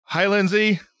Hi,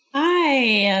 Lindsay.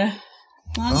 Hi.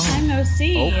 Long time no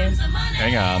see. Oh,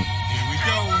 hang on.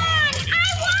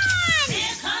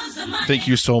 Thank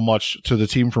you so much to the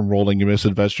team from Rolling You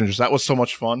Misadventures. That was so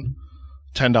much fun.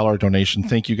 $10 donation.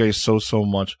 Thank you guys so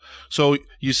much. So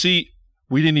you see,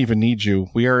 we didn't even need you.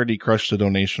 We already crushed the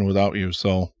donation without you.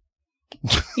 So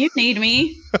you need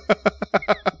me.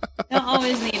 You'll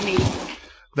always need me.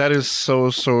 That is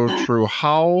so true.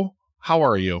 How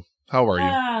are you? How are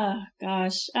you?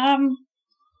 Gosh. I'm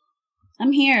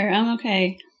here. I'm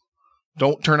okay.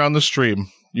 Don't turn on the stream.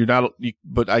 You're not.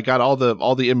 But I got all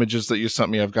the images that you sent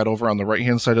me. I've got over on the right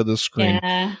hand side of the screen.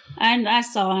 Yeah, I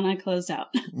saw and I closed out.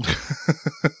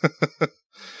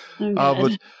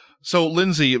 But so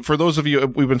Lindsay, for those of you,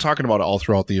 we've been talking about it all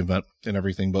throughout the event and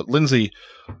everything. But Lindsay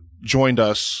joined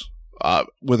us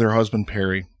with her husband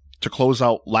Perry to close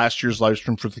out last year's live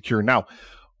stream for the Cure. Now,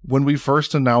 when we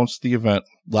first announced the event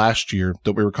last year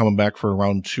that we were coming back for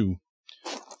round 2,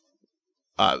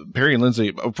 Perry and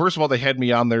Lindsay, first of all, they had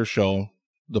me on their show,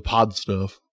 the pod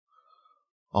stuff,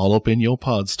 all up in your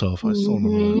pod stuff. I still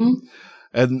remember that.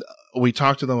 And we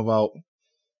talked to them about,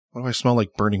 what do I smell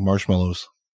like? Burning marshmallows.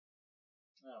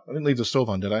 I didn't leave the stove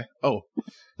on, did I? Oh,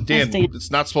 Dan, it's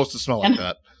not supposed to smell like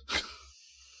that.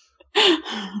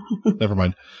 Never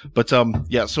mind. But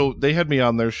yeah, so they had me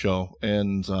on their show,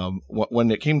 and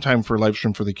when it came time for live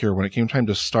stream for the Cure, when it came time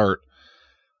to start,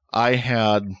 I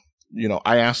had,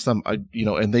 I asked them,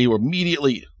 and they were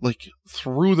immediately like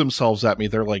threw themselves at me.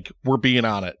 They're like, "We're being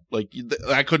on it." Like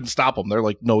I couldn't stop them. They're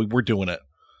like, "No, we're doing it."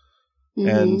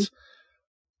 And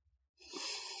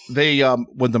they,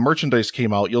 when the merchandise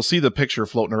came out, you'll see the picture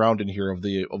floating around in here of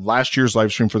last year's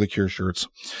live stream for the Cure shirts.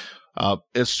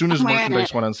 As soon as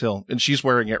merchandise went on sale, and she's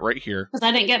wearing it right here. Because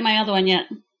I didn't get my other one yet.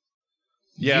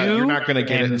 Yeah, you're not going to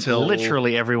get it until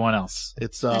literally everyone else.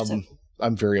 It's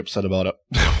I'm very upset about it.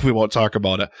 We won't talk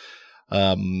about it.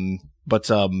 But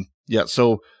yeah,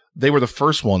 so they were the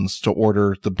first ones to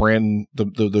order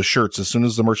the shirts as soon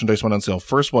as the merchandise went on sale.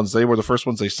 They were the first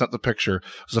ones. They sent the picture. It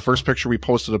was the first picture we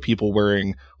posted of people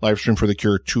wearing live stream for the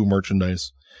Cure 2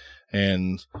 merchandise.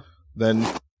 And then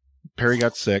Perry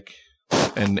got sick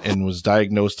and was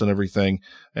diagnosed and everything.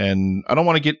 And I don't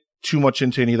want to get too much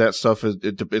into any of that stuff.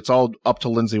 It's all up to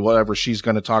Lindsay, whatever she's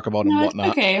going to talk about and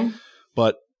whatnot. Okay.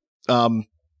 But,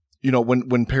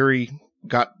 when Perry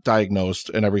got diagnosed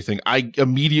and everything, I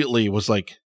immediately was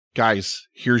like, guys,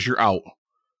 here's your out.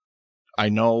 I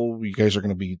know you guys are going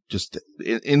to be just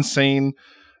insane,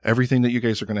 everything that you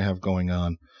guys are going to have going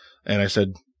on. And I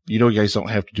said, you guys don't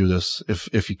have to do this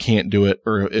if you can't do it,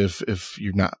 or if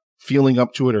you're not feeling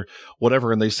up to it or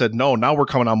whatever. And they said, no, now we're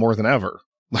coming on more than ever.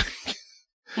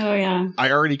 Oh yeah.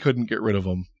 I already couldn't get rid of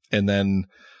them. And then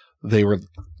they were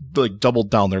like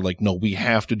doubled down. They're like, no, we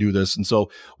have to do this. And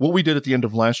so what we did at the end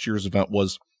of last year's event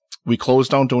was we closed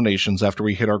down donations after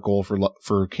we hit our goal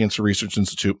for Cancer Research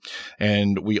Institute,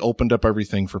 and we opened up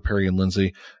everything for Perry and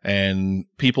Lindsay. And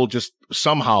people just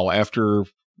somehow, after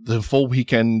the full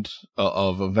weekend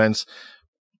of events,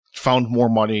 found more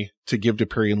money to give to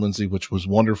Perry and Lindsay, which was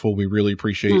wonderful. We really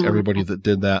appreciate everybody that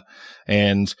did that.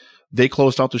 And they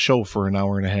closed out the show for an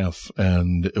hour and a half,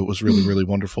 and it was really, really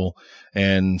wonderful.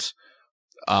 And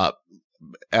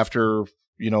after, an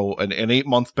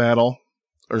 8-month battle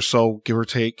or so, give or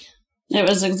take. It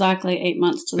was exactly 8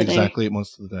 months to the day. Exactly 8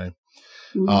 months to the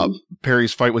day.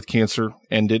 Perry's fight with cancer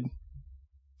ended.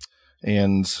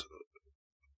 And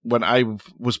when I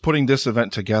was putting this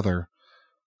event together,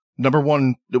 number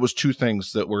one, there was 2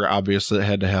 things that were obvious that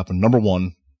had to happen. Number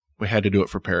one, we had to do it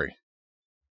for Perry.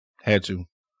 Had to.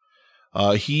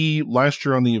 He, last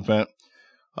year on the event,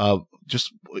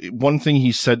 just one thing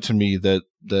he said to me that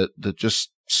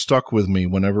just stuck with me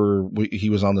whenever he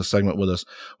was on the segment with us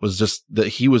was just that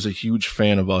he was a huge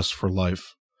fan of us for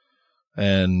life.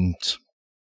 And,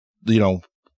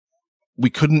 we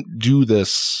couldn't do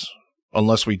this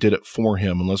unless we did it for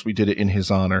him, unless we did it in his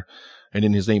honor and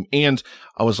in his name. And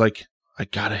I was like, I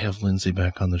gotta have Lindsay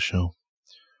back on the show.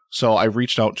 So I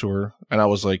reached out to her and I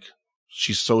was like,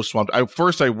 she's so swamped.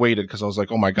 First I waited because I was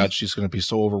like, oh my God, she's going to be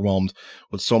so overwhelmed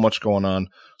with so much going on.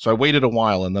 So I waited a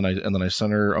while, and then I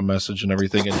sent her a message and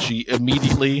everything. And she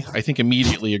immediately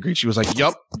agreed. She was like,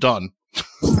 yup, done.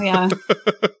 Oh, yeah.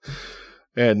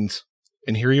 and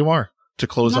here you are to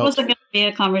close out. That wasn't going to be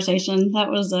a conversation. That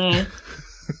was I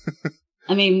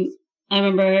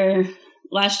remember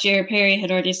last year Perry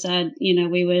had already said,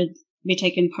 we would be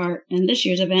taking part in this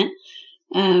year's event.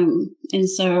 And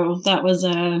so that was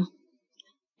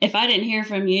if I didn't hear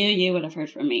from you, you would have heard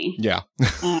from me. Yeah.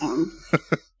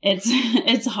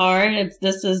 It's hard.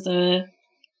 This is the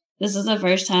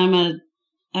first time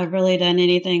I've really done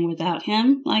anything without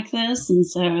him like this. And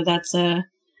so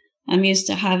I'm used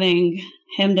to having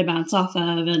him to bounce off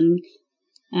of, and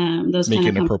those making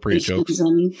kind of appropriate jokes.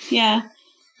 And yeah,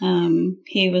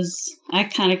 I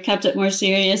kind of kept it more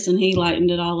serious, and he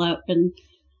lightened it all up. And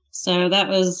so that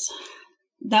was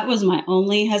my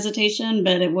only hesitation,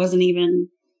 but it wasn't even,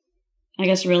 I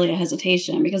guess, really a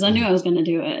hesitation, because I knew I was going to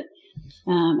do it.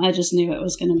 I just knew it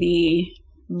was going to be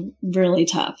really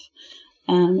tough.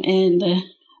 And I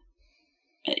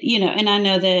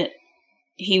know that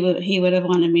he would have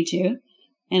wanted me to.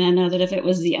 And I know that if it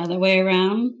was the other way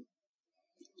around,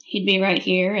 he'd be right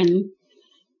here, and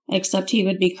except he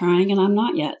would be crying, and I'm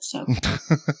not yet. So,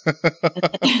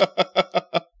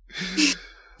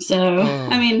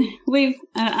 I mean,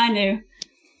 I knew,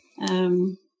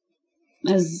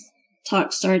 as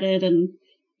talk started, and,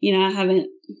 I haven't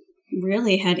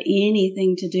really had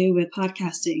anything to do with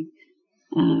podcasting,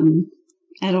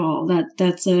 at all.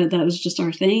 That was just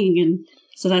our thing. And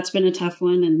so that's been a tough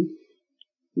one.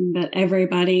 But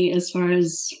everybody, as far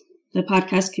as the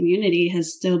podcast community,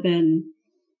 has still been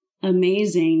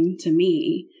amazing to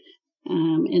me.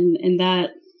 And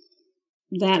that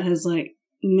has like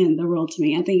meant the world to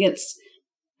me. I think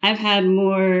I've had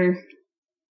more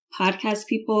podcast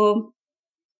people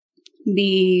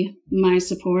be my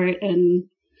support and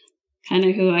kind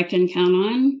of who I can count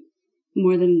on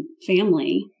more than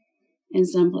family in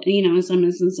some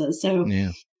instances. So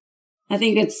yeah. I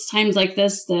think it's times like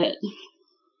this that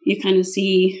you kind of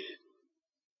see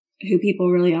who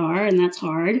people really are, and that's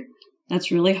hard.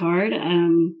 That's really hard.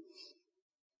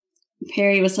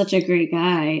 Perry was such a great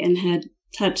guy and had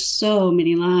touched so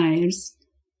many lives.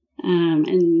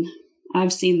 And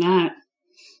I've seen that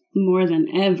more than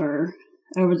ever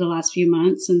over the last few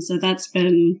months. And so that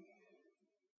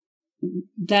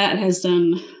has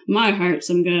done my heart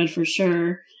some good for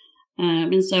sure.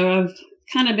 And so I've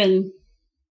kind of been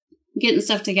getting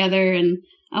stuff together, and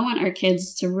I want our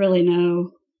kids to really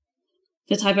know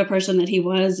the type of person that he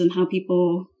was and how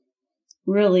people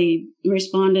really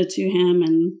responded to him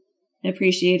and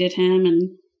appreciated him.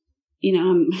 And,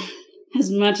 as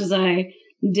much as I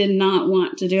did not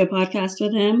want to do a podcast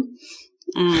with him,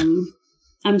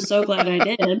 I'm so glad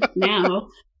I did now,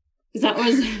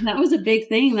 because that was a big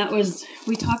thing.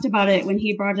 We talked about it when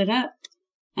he brought it up.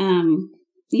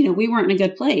 We weren't in a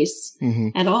good place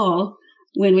at all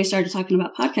when we started talking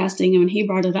about podcasting. And when he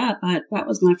brought it up, that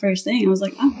was my first thing. I was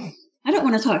like, oh, I don't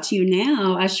want to talk to you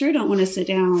now. I sure don't want to sit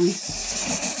down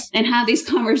and have these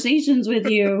conversations with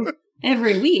you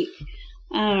every week.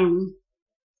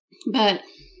 But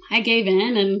I gave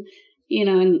in,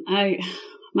 and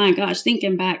my gosh,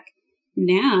 thinking back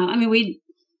now, I mean,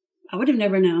 I would have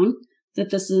never known that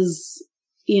this is,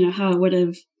 how it would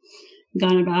have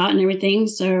gone about and everything.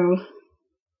 So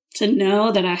to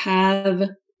know that I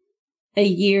have a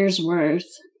year's worth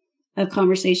of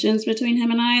conversations between him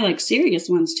and I, like serious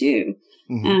ones too.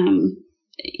 And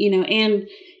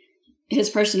his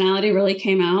personality really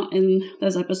came out in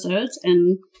those episodes.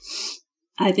 And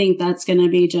I think that's going to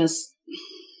be just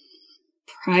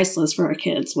priceless for our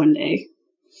kids one day.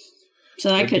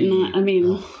 So I could not,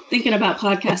 thinking about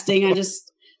podcasting,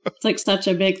 it's like such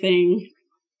a big thing.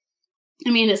 I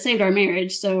mean, it saved our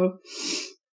marriage. So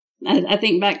I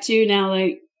think back to now,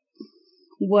 like,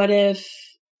 what if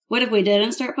we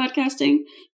didn't start podcasting,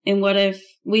 and what if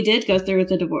we did go through with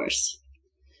the divorce,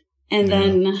 and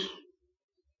then,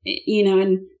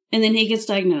 and then he gets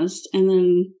diagnosed, and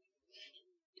then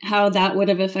how that would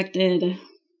have affected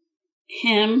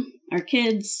him, our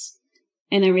kids,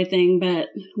 and everything. But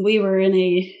we were in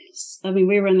the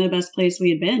best place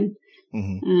we had been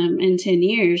in 10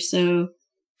 years. So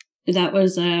that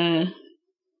was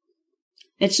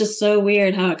it's just so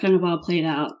weird how it kind of all played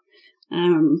out.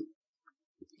 And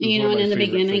in the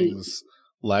beginning,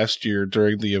 last year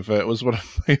during the event was one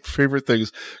of my favorite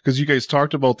things, because you guys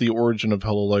talked about the origin of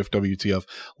Hello Life WTF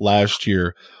last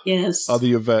year. Yes. On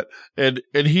the event. And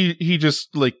he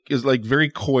just is very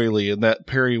coyly in that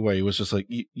Perry way, was just like,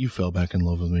 you fell back in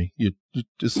love with me. You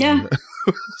just, yeah,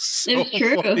 so it's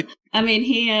true. funny. I mean,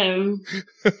 he, and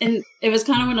it was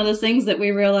kind of one of those things that we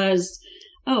realized,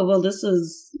 oh, well, this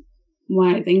is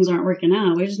why things aren't working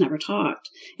out. We just never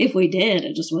talked. If we did,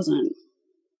 it just wasn't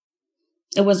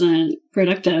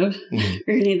productive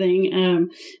or anything.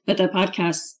 But the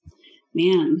podcast,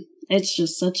 man, it's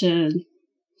just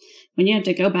when you have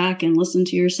to go back and listen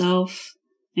to yourself,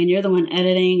 and you're the one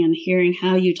editing and hearing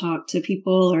how you talk to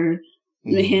people, or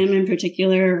him in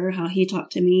particular, or how he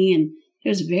talked to me. And it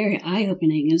was very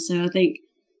eye-opening. And so I think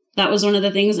that was one of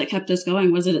the things that kept us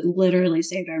going, was that it literally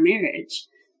saved our marriage.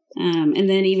 And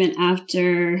then even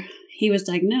after he was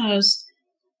diagnosed,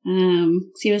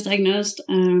 He was diagnosed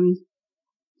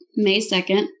May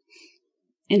 2nd.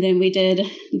 And then we did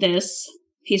this.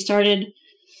 He started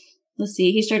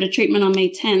treatment on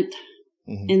May 10th.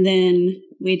 Mm-hmm. And then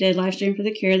we did Livestream for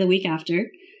the Cure the week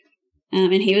after.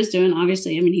 And he was doing,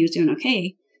 obviously, he was doing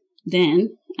okay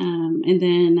then. And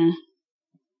then,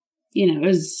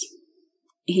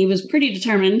 he was pretty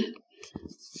determined,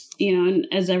 and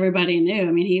as everybody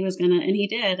knew, he was going to, and he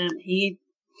did.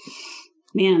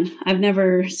 And I've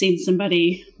never seen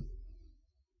somebody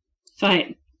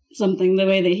fight something the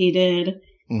way that he did.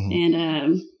 Mm-hmm.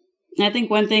 And I think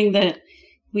one thing that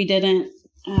we didn't,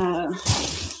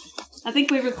 I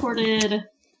think we recorded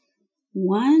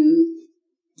one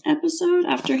episode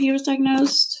after he was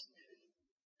diagnosed.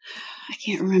 I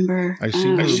can't remember. I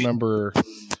seem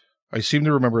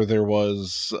to remember there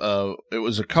was, it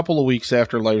was a couple of weeks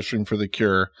after Livestream for the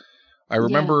Cure. I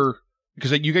remember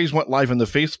because you guys went live in the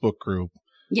Facebook group.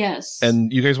 Yes.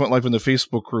 And you guys went live in the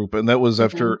Facebook group, and that was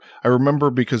after, I remember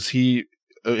because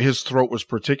his throat was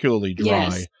particularly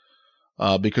dry,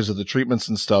 because of the treatments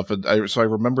and stuff. And so I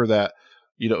remember that,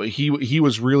 he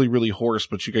was really, really hoarse,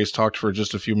 but you guys talked for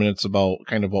just a few minutes about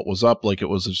kind of what was up. Like it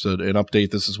was just an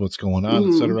update. This is what's going on,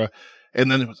 etc. And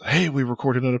then it was, hey, we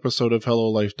recorded an episode of Hello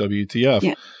Life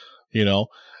WTF,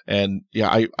 and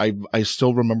I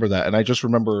still remember that. And I just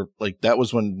remember like, that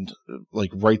was when, like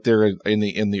right there in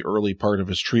the early part of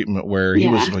his treatment where he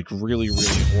was like really,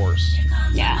 really hoarse.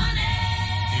 Yeah.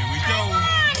 Here we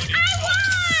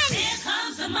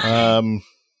go.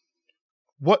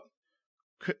 What?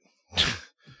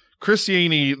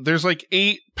 Christiane, there's like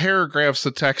 8 paragraphs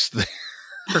of text there.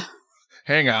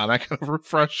 Hang on, I gotta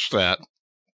refresh that.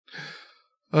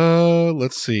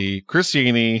 Let's see.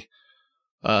 Christiane,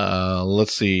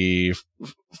 let's see.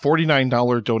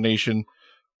 $49 donation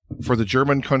for the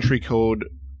German country code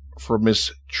for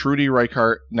Miss Trudy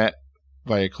Reichart net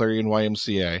via Clarion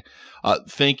YMCA.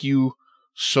 Thank you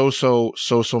so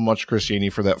much,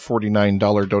 Christiane, for that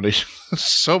 $49 donation.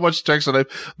 So much text that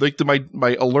I've like to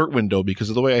my alert window because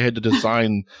of the way I had to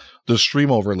design the stream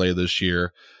overlay this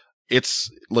year. It's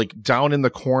like down in the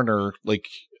corner, like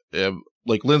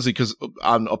Lindsay, because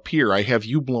on up here I have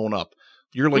you blown up.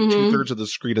 You're like 2/3 of the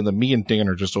screen, and then me and Dan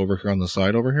are just over here on the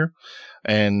side over here.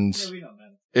 And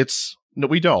no,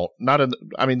 we don't.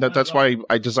 That's why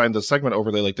I designed the segment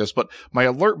overlay like this. But my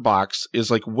alert box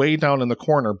is like way down in the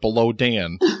corner below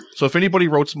Dan. So if anybody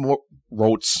writes more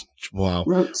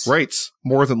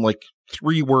than like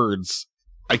 3 words,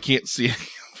 I can't see it.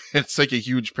 It's like a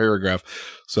huge paragraph.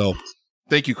 So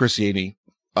thank you, Christiane,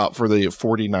 for the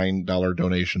 $49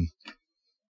 donation.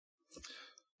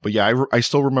 But yeah, I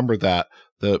still remember that.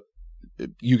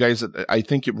 You guys, I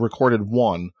think it recorded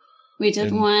one. We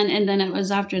did one, and then it was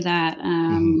after that.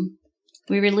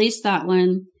 We released that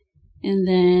one, and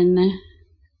then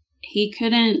he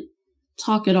couldn't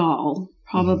talk at all.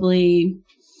 Probably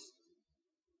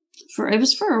for a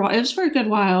good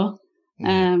while.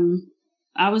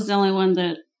 I was the only one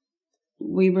that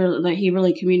he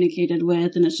really communicated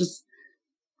with, and it's just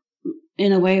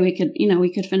in a way we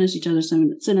could finish each other's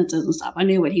sentences and stuff. I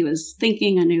knew what he was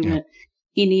thinking. I knew what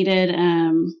he needed,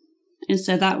 and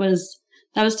so that was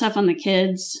tough on the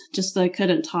kids. Just they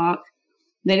couldn't talk.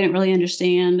 They didn't really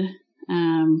understand.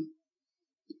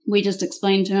 We just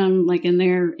explained to them, like in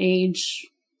their age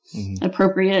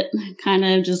appropriate, kind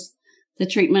of just the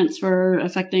treatments were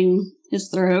affecting his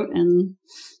throat. And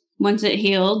once it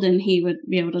healed, then he would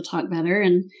be able to talk better.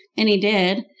 And he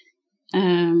did.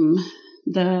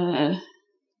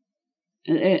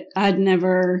 I'd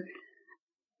never,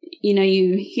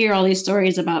 you hear all these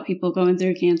stories about people going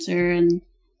through cancer and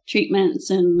treatments,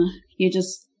 and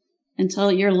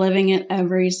until you're living it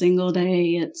every single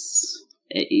day,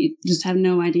 you just have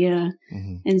no idea.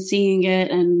 And seeing it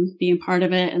and being part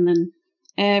of it, and then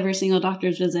every single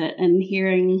doctor's visit and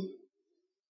hearing,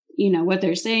 what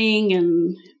they're saying.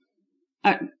 And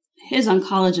his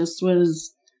oncologist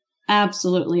was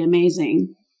absolutely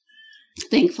amazing.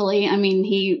 Thankfully,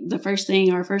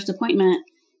 our first appointment,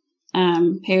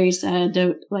 Perry said,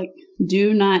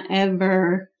 do not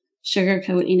ever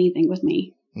sugarcoat anything with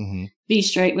me. Be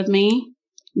straight with me.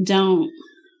 Don't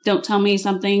tell me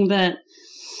something that,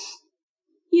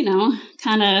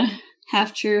 kind of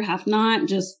half true, half not.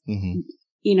 Just,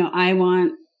 I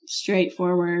want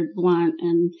straightforward, blunt,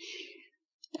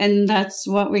 and that's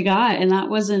what we got. And that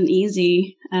wasn't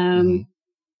easy.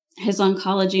 His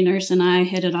oncology nurse and I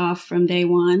hit it off from day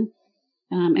one.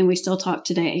 And we still talk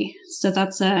today. So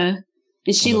that's and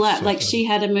she left, she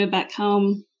had to move back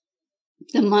home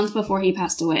the month before he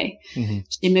passed away.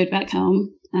 She moved back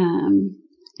home.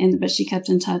 But she kept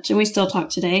in touch, and we still talk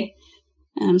today.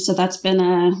 So that's been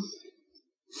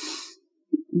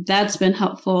that's been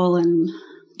helpful. And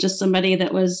just somebody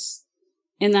that was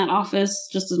in that office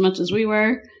just as much as we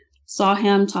were, saw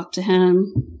him, talked to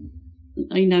him,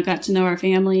 you know, got to know our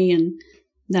family, and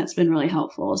that's been really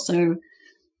helpful. So,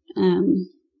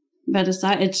 but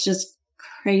aside, it's just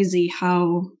crazy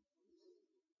how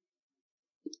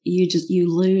you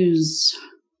lose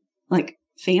like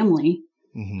family,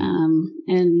 and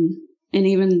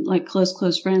even like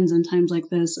close friends in times like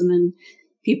this. And then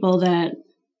people that,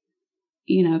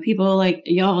 you know, people like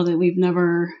y'all that we've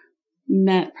never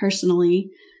met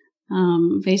personally,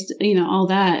 faced, you know, all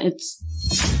that,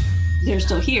 they're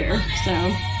still here. So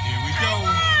here we go.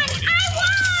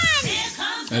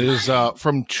 That is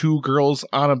from Two Girls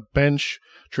on a Bench.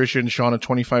 Tricia and Shauna,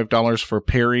 $25 for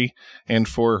Perry and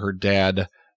for her dad,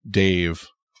 Dave.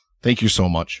 Thank you so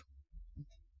much.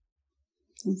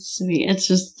 That's sweet. It's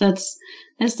just, that's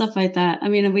stuff like that. I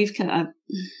mean,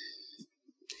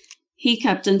 he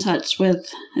kept in touch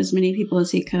with as many people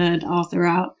as he could all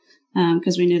throughout,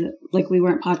 because we knew that like we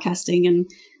weren't podcasting,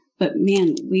 but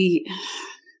man,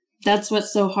 that's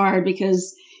what's so hard,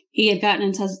 because he had gotten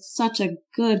into such a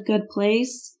good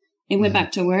place and went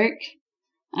back to work.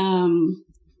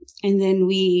 And then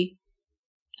he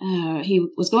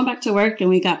was going back to work,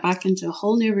 and we got back into a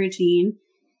whole new routine,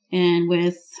 and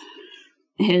with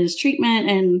his treatment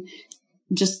and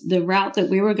just the route that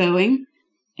we were going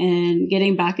and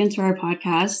getting back into our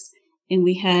podcast. And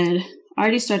we had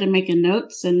already started making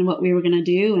notes and what we were going to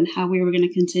do and how we were going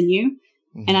to continue.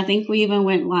 And I think we even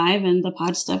went live in the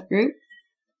Pod Stuff group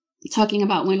talking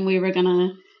about when we were going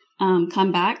to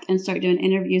come back and start doing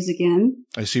interviews again.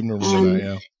 I seem to remember that,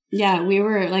 yeah. Yeah, we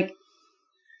were like,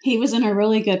 he was in a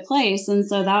really good place. And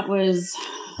so that was,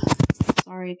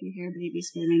 sorry if you hear baby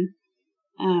screaming.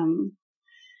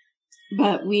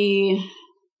 But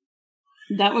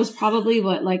that was probably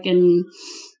what, like it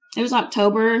was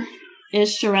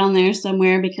October-ish, around there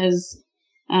somewhere, because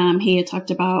he had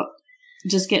talked about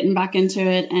just getting back into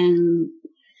it, and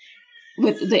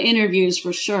with the interviews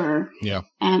for sure. Yeah.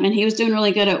 And he was doing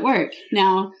really good at work.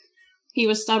 Now, he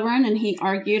was stubborn, and he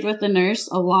argued with the nurse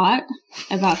a lot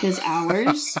about his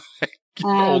hours. I can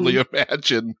only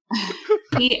imagine.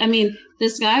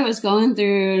 This guy was going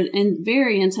through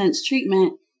very intense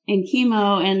treatment and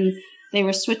chemo, and they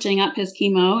were switching up his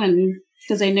chemo, and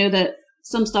because they knew that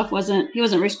some stuff he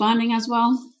wasn't responding as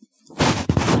well.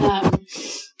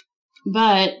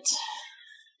 But,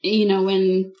 you know,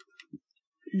 when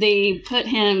they put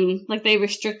him, like, they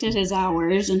restricted his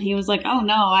hours, and he was like, oh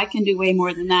no, I can do way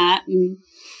more than that. And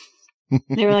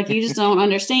they were like, you just don't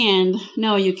understand.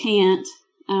 No, you can't.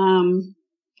 And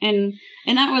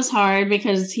that was hard,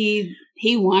 because he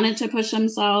wanted to push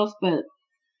himself, but,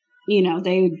 you know,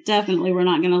 they definitely were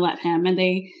not going to let him. And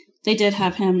they did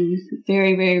have him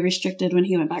very, very restricted when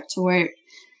he went back to work.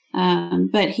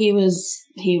 But he was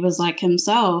like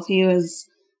himself. He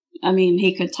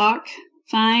could talk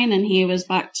fine, and he was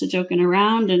back to joking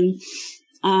around. And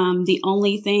the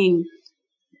only thing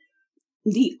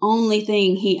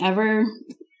he ever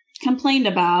complained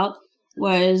about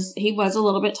was he was a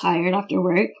little bit tired after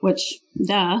work, which,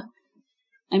 duh.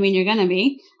 I mean, you're going to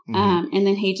be. And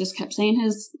then he just kept saying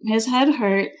his head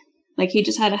hurt, like he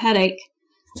just had a headache.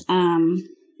 And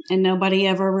nobody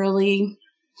ever really,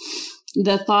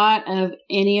 the thought of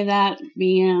any of that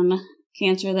being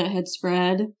cancer that had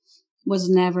spread was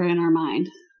never in our mind.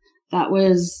 That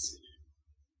was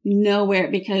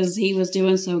nowhere, because he was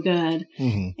doing so good,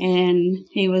 and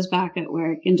he was back at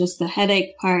work. And just the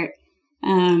headache part,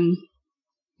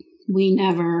 we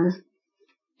never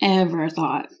ever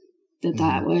thought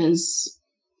that was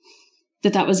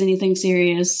anything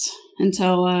serious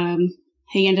until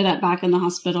he ended up back in the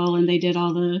hospital, and they did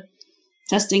all the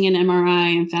testing and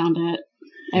MRI and found it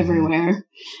everywhere.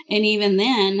 And even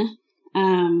then,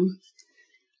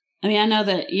 I know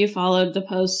that you followed the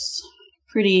posts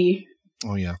pretty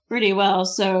well.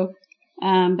 So,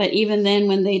 but even then,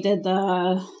 when they did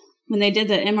the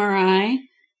MRI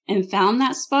and found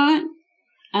that spot,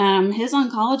 his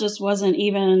oncologist wasn't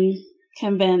even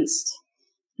convinced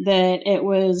that it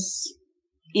was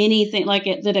anything like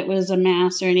it, that it was a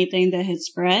mass or anything that had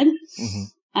spread.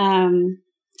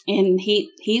 And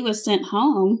he was sent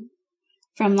home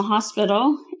from the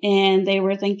hospital, and they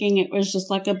were thinking it was just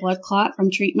like a blood clot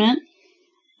from treatment.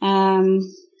 And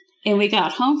we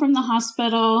got home from the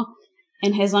hospital,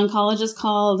 and his oncologist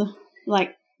called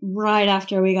like right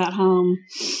after we got home.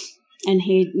 And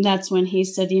that's when he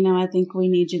said, I think we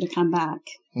need you to come back.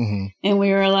 And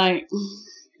we were like,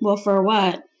 well, for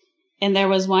what? And there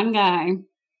was one guy,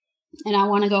 and I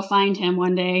want to go find him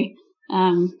one day,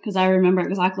 because I remember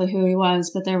exactly who he was.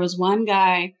 But there was one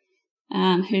guy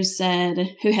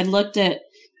who had looked at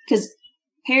because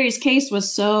Perry's case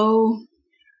was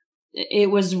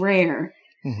it was rare.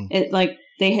 Mm-hmm. It like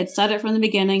they had said it from the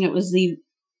beginning. It was the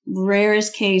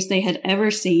rarest case they had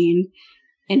ever seen,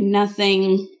 and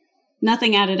nothing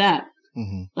added up.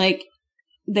 Mm-hmm. Like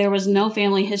there was no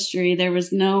family history. There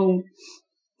was no,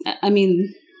 I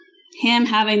mean, him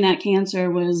having that cancer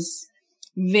was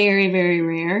very, very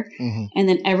rare. Mm-hmm. And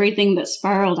then everything that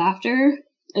spiraled after,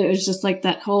 it was just like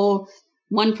that whole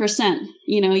 1%,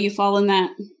 you fall in that,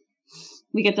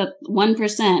 we get that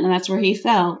 1%, and that's where he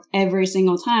fell every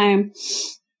single time.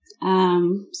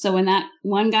 So when that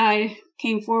one guy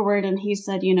came forward and he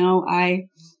said,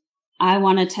 I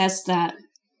want to test that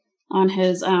on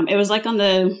his, it was like on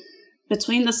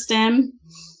between the stem,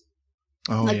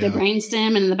 the brain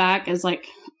stem, and in the back is like,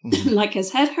 mm-hmm. like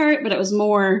his head hurt, but it was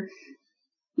more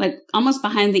like almost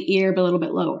behind the ear, but a little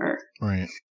bit lower. Right.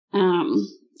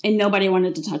 And nobody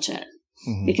wanted to touch it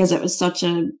mm-hmm. because it was such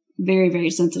a very, very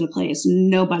sensitive place.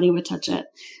 Nobody would touch it,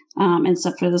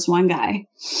 except for this one guy.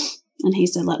 And he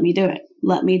said, let me do it.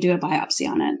 Let me do a biopsy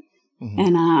on it. Mm-hmm.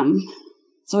 And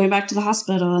so we went back to the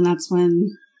hospital, and that's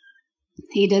when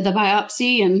he did the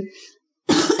biopsy. And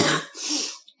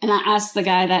and I asked the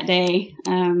guy that day,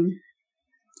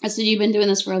 I said, you've been doing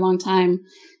this for a long time.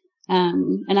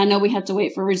 And I know we have to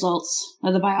wait for results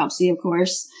of the biopsy, of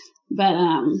course. But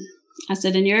I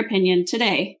said, in your opinion,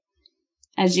 today,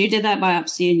 as you did that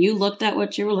biopsy and you looked at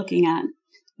what you were looking at,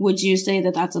 would you say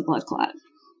that that's a blood clot?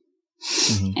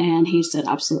 Mm-hmm. And he said,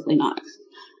 absolutely not.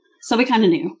 So we kind of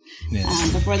knew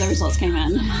before the results came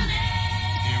in.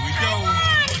 Here we go.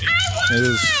 It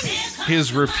is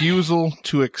his refusal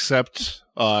to accept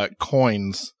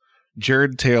coins.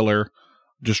 Jared Taylor,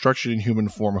 Destruction in Human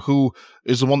Form, who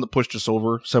is the one that pushed us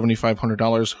over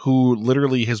 $7,500, who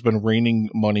literally has been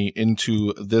raining money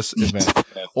into this event.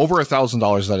 Over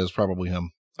 $1,000, that is probably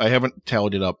him. I haven't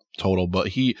tallied it up total,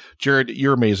 but Jared,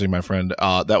 you're amazing, my friend.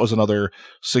 That was another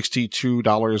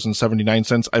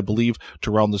 $62.79, I believe,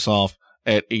 to round this off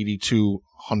at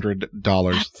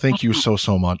 $8,200. Thank you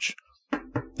so much.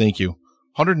 Thank you.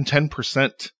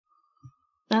 110%.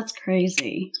 That's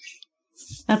crazy.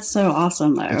 That's so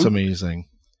awesome, though. It's amazing.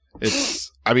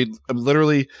 I mean,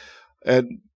 literally,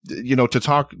 to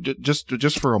talk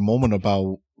just for a moment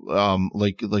about,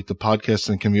 like the podcast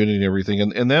and community and everything.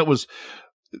 And that was,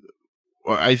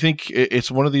 I think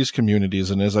it's one of these communities,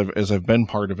 and as I've been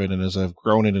part of it, and as I've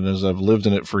grown it, and as I've lived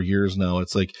in it for years now,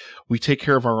 it's like we take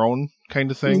care of our own kind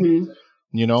of thing,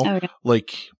 Mm-hmm.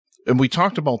 like, and we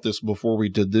talked about this before we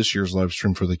did this year's live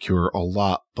stream for the Cure a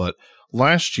lot, but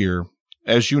last year,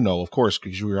 as you know, of course,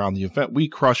 because you were on the event, we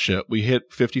crushed it. We hit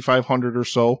 5,500 or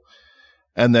so,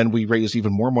 and then we raised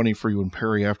even more money for you and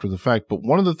Perry after the fact. But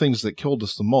one of the things that killed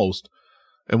us the most,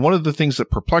 and one of the things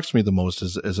that perplexed me the most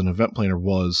as an event planner,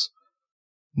 was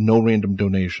no random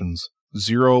donations.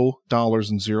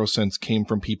 $0.00 came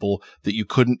from people that you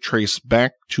couldn't trace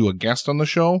back to a guest on the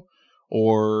show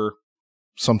or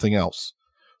something else.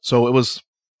 So it was,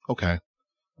 okay,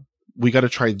 we got to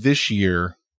try this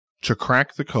year to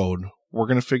crack the code. We're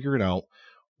going to figure it out.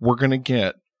 We're going to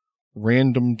get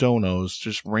random donos,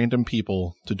 just random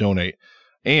people to donate.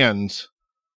 And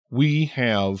we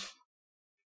have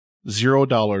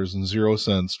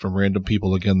 $0.00 from random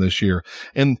people again this year.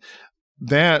 And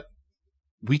that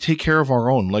we take care of our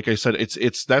own. Like I said,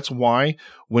 that's why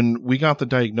when we got the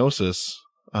diagnosis,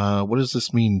 what does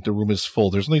this mean? The room is full.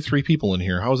 There's only 3 people in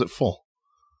here. How is it full?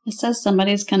 It says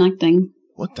somebody's connecting.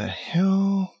 What the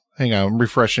hell? Hang on, I'm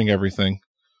refreshing everything.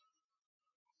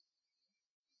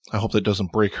 I hope that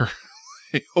doesn't break her.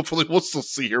 Hopefully we'll still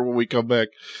see her when we come back.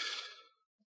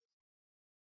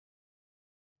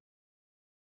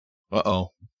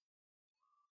 Uh-oh.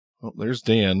 Oh, there's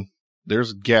Dan.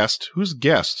 There's guest. Who's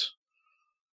guest?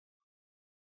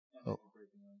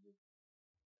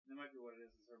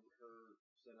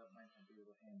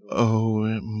 Oh,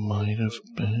 it might have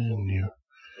been you.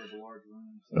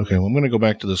 Okay, well, I'm going to go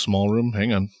back to the small room.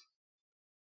 Hang on.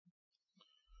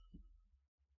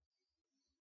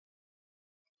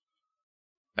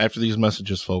 After these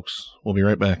messages, folks, we'll be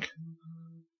right back.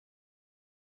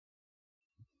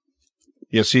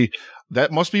 Yeah, see,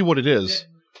 that must be what it is.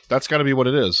 That's got to be what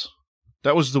it is.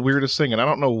 That was the weirdest thing, and I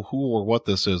don't know who or what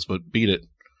this is, but beat it.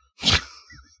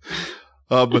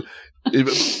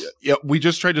 Yeah, we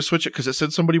just tried to switch it because it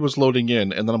said somebody was loading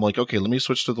in, and then I'm like, okay, let me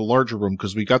switch to the larger room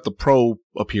because we got the Pro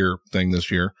up here thing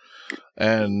this year,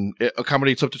 and it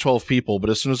accommodates up to 12 people. But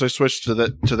as soon as I switched to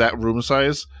that room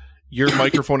size, your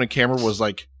microphone and camera was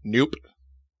like, nope.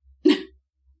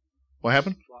 What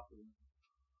happened?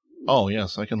 Oh,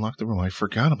 yes, I can lock the room. I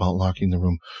forgot about locking the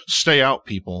room. Stay out,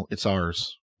 people. It's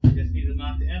ours. Just needed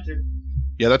not to enter.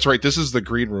 Yeah, that's right. This is the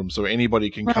green room, so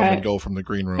anybody can come and go from the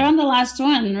green room. I'm the last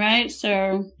one, right?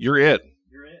 So you're it.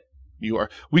 You are.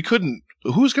 We couldn't.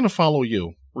 Who's going to follow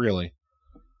you? Really?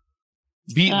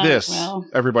 Beat this,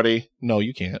 everybody. No,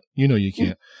 you can't. You know you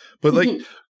can't. But like,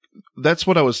 that's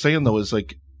what I was saying though. Is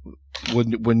like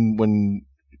when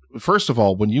first of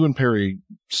all, when you and Perry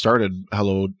started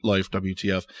Hello Life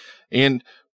WTF, and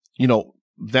you know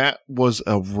that was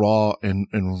a raw and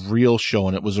real show,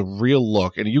 and it was a real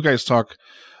look. And you guys talk,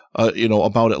 you know,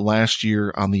 about it last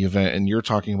year on the event, and you're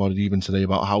talking about it even today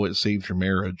about how it saved your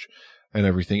marriage and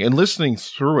everything. And listening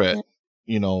through it,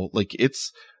 you know, like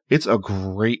it's a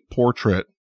great portrait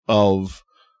of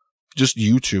just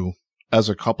you two as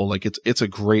a couple. Like it's a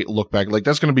great look back. Like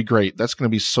that's going to be great. That's going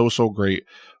to be so great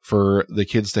for the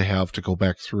kids to go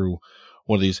back through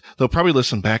one of these. They'll probably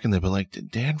listen back and they'll be like, did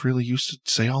Dan really used to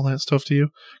say all that stuff to you?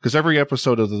 Because every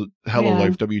episode of the Hello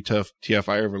Life WTF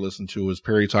I ever listened to was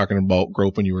Perry talking about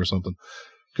groping you or something.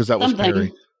 Because that was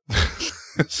Perry.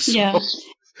 So, yeah.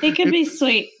 It could be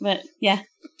sweet, but yeah.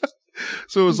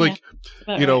 So it was like,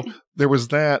 you know, there was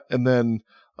that. And then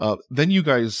you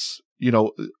guys, you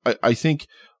know, I think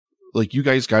like you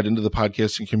guys got into the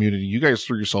podcasting community. You guys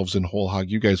threw yourselves in whole hog.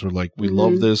 You guys were like, we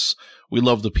love this. We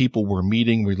love the people we're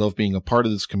meeting. We love being a part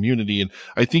of this community. And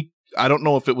I don't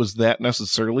know if it was that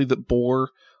necessarily that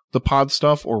bore the pod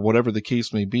stuff or whatever the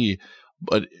case may be,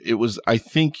 but it was, I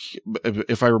think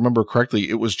if I remember correctly,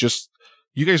 it was just,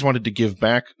 you guys wanted to give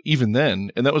back even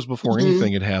then. And that was before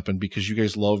anything had happened because you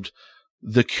guys loved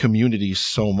the community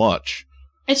so much.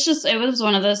 It was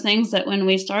one of those things that when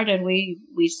we started,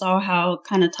 we saw how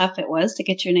kind of tough it was to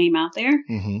get your name out there.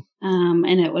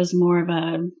 And it was more of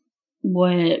a,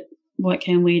 what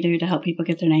can we do to help people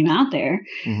get their name out there?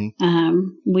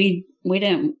 We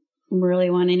didn't really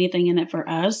want anything in it for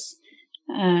us.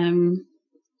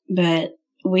 But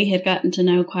we had gotten to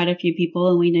know quite a few people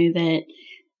and we knew that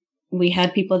we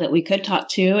had people that we could talk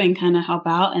to and kind of help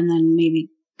out and then maybe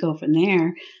go from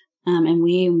there. And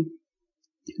we,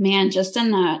 man, just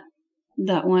in that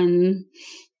one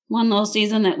little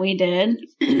season that we did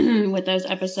with those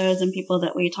episodes and people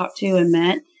that we talked to and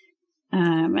met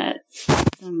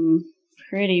some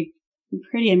pretty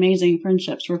amazing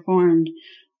friendships were formed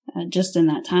just in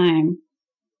that time.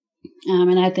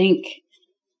 And I think,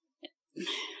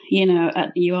 you know,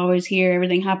 you always hear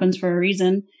everything happens for a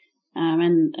reason.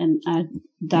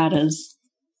 That is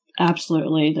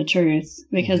absolutely the truth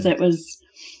because it was,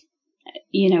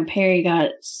 you know, Perry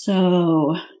got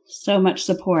so much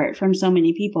support from so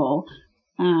many people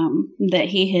that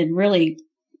he had really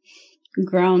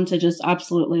grown to just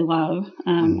absolutely love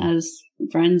as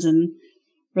friends and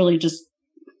really just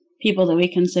people that we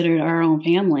considered our own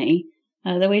family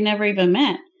that we never even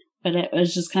met. But it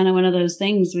was just kind of one of those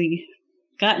things. We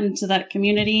got into that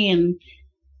community and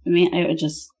I mean, it was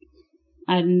just,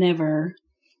 we've never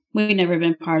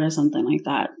been part of something like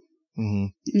that.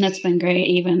 And that's been great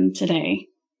even today.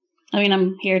 I mean,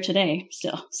 I'm here today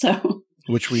still, so.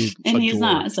 Which we and adore. He's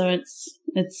not, so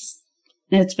it's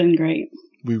been great.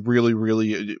 We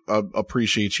really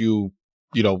appreciate you,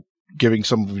 you know, giving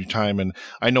some of your time. And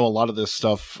I know a lot of this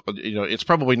stuff, you know, it's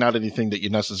probably not anything that you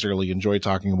necessarily enjoy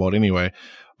talking about anyway,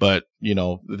 but you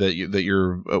know, that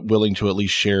you're willing to at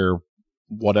least share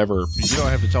whatever. You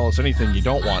don't have to tell us anything you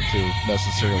don't want to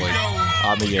necessarily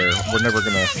on the air. We're never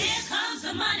going to.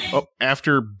 Oh,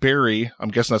 after Barry, I'm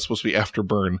guessing that's supposed to be after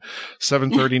Burn.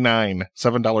 $7.39,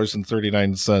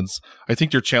 $7.39. I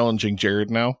think you're challenging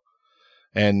Jared now.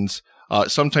 And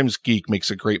sometimes Geek makes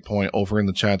a great point over in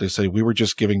the chat. They say, we were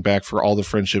just giving back for all the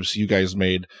friendships you guys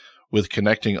made with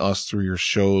connecting us through your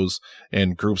shows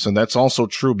and groups. And that's also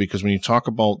true because when you talk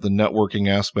about the networking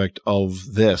aspect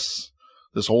of this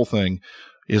whole thing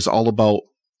is all about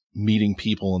meeting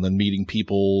people and then meeting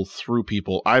people through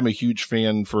people. I'm a huge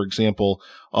fan, for example,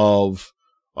 of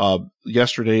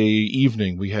yesterday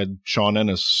evening, we had Sean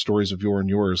Ennis, Stories of Your and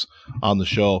Yours, on the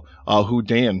show, who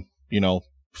Dan, you know,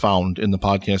 found in the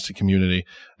podcasting community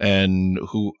and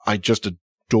who I just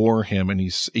adore him. And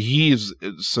he is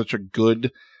such a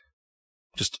good,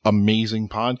 just amazing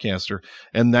podcaster.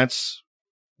 And that's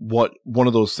one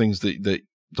of those things that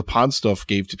the pod stuff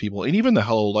gave to people, and even the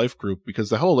Hello Life group, because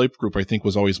the Hello Life group, I think,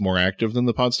 was always more active than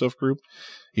the pod stuff group,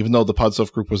 even though the pod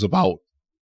stuff group was about,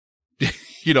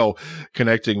 you know,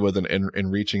 connecting with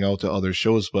and reaching out to other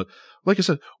shows. But like I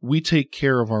said, we take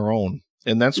care of our own.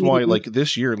 And that's why, like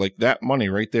this year, like that money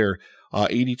right there,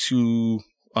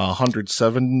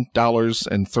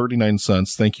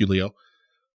 $8,207.39. Thank you, Leo.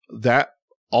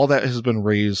 All that has been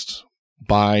raised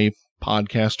by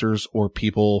podcasters or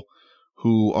people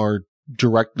who are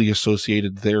directly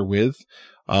associated therewith.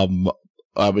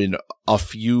 I mean, a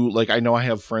few, like, I know I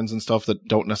have friends and stuff that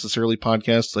don't necessarily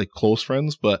podcast, like close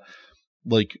friends, but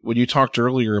like when you talked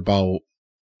earlier about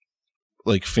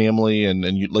like family and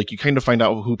you like, you kind of find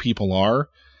out who people are.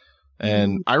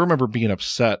 And I remember being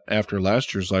upset after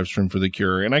last year's live stream for The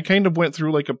Cure, and I kind of went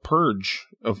through like a purge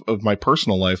of my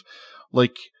personal life,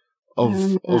 like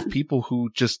of people who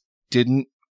just didn't.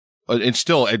 And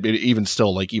still, even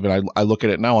still, like even I look at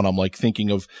it now and I'm like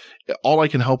thinking of all I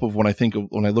can help of when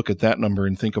I look at that number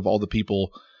and think of all the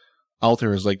people out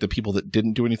there as like the people that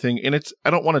didn't do anything. And I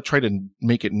don't want to try to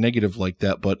make it negative like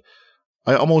that, but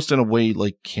I almost in a way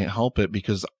like can't help it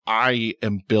because I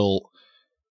am built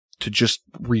to just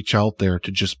reach out there,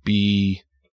 to just be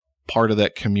part of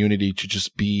that community, to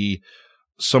just be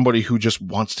somebody who just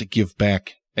wants to give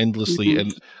back endlessly.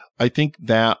 And I think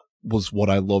that was what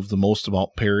I loved the most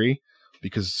about Perry,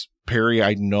 because Perry,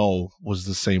 I know, was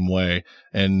the same way.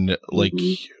 And like,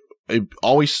 it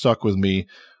always stuck with me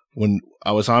when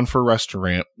I was on for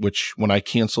Restaurant, which when I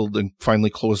canceled and finally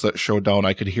closed that show down,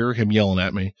 I could hear him yelling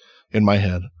at me in my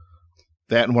head.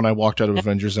 That, and when I walked out of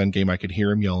Avengers Endgame, I could hear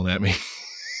him yelling at me.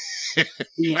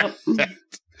 Yep.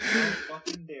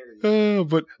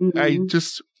 But I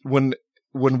just, when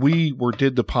we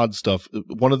did the pod stuff,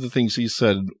 one of the things he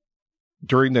said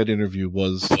during that interview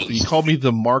was he called me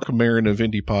the Mark Maron of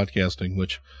indie podcasting,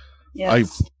 which I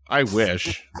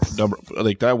wish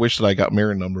I wish that I got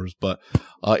Maron numbers, but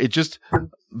it just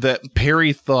that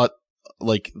Perry thought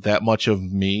like that much of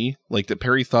me, like that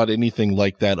Perry thought anything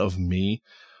like that of me.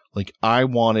 Like I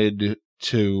wanted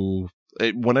to,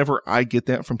 whenever I get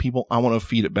that from people, I want to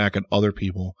feed it back at other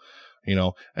people, you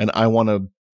know, and I want to,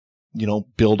 you know,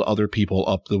 build other people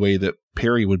up the way that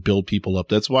Perry would build people up.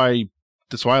 That's why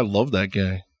I love that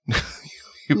guy.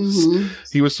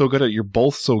 He was so good at, you're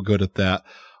both so good at that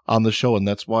on the show. And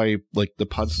that's why like the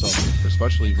pod stuff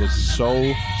especially was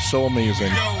so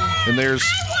amazing. And there's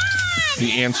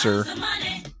the answer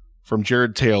from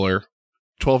Jared Taylor.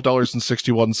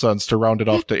 $12.61 to round it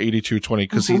off to 82.20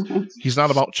 because he's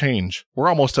not about change. We're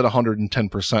almost at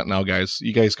 110% now, guys.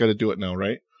 You guys got to do it now,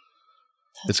 right?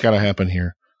 It's got to happen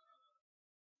here.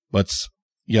 But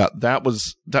yeah, that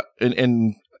was that.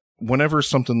 And whenever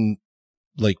something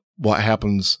like what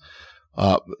happens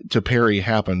to Perry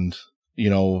happened,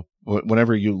 you know,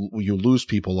 whenever you lose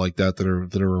people like that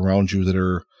are around you that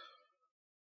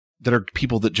are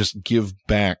people that just give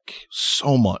back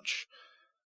so much.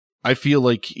 I feel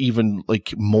like even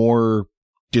like more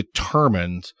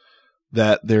determined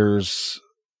that there's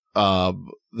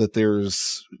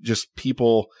just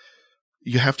people,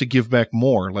 you have to give back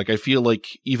more. Like I feel like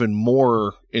even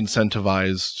more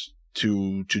incentivized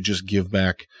to just give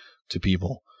back to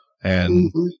people.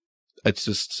 And it's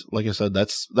just, like I said,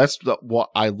 that's what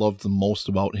I loved the most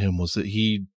about him was that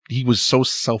he was so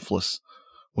selfless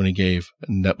when he gave,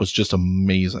 and that was just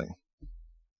amazing.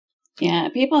 Yeah,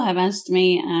 people have asked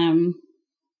me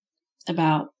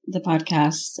about the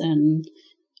podcast and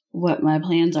what my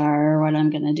plans are, or what I'm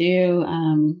going to do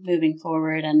moving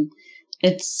forward, and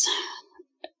it's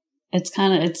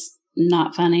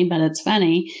not funny, but it's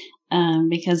funny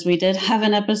because we did have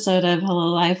an episode of Hello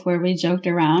Life where we joked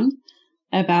around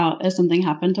about if something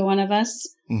happened to one of us.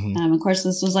 Of course,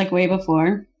 this was like way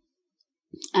before,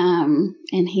 and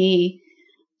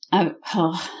I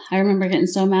remember getting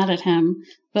so mad at him,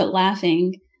 but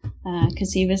laughing,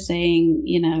 because he was saying,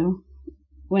 you know,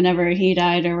 whenever he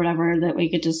died or whatever, that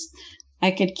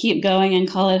I could keep going and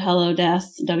call it Hello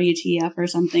Death, WTF or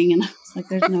something. And I was like,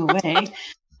 there's no way.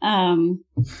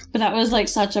 But that was like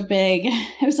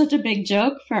it was such a big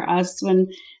joke for us when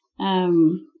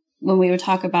we would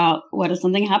talk about what if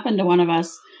something happened to one of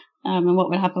us, and what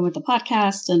would happen with the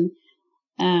podcast. And,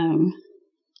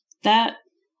 that,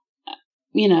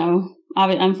 you know,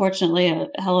 unfortunately,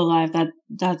 Hello Live,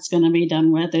 that's going to be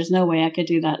done with. There's no way I could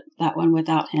do that one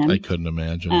without him. I couldn't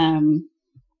imagine.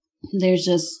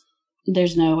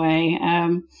 There's no way.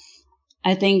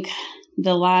 I think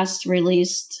the last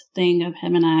released thing of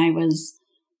him and I was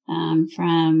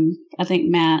from, I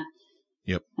think Matt.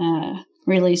 Yep.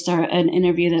 Released an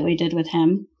interview that we did with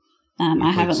him.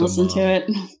 I haven't listened to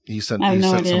it. He sent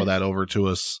some of that over to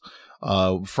us.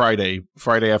 Friday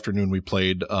afternoon we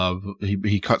played,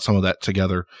 he cut some of that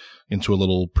together into a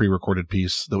little pre-recorded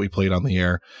piece that we played on the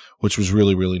air, which was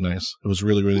really, really nice. It was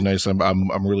really, really nice.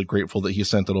 I'm really grateful that he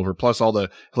sent it over. Plus all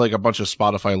the, like a bunch of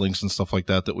Spotify links and stuff like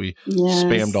that we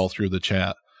spammed all through the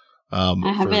chat. For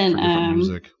different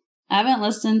music. I haven't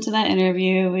listened to that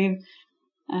interview.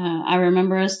 I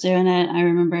remember us doing it. I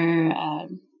remember,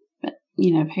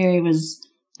 you know, Perry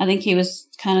I think he was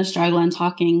kind of struggling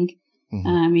talking.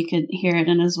 You could hear it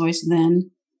in his voice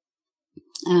then.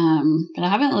 But I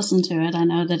haven't listened to it. I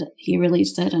know that he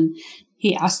released it, and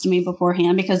he asked me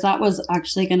beforehand because that was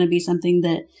actually going to be something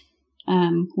that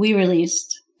we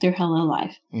released through Hello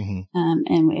Life. And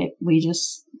we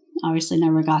just obviously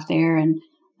never got there. And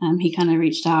he kind of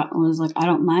reached out and was like, I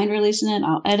don't mind releasing it.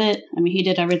 I'll edit. I mean, he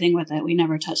did everything with it. We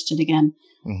never touched it again.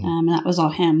 That was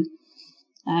all him.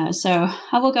 So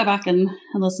I will go back and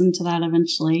listen to that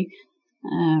eventually.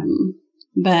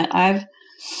 But I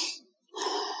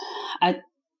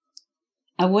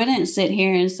wouldn't sit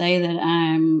here and say that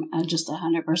I'm just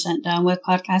 100% done with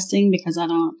podcasting because I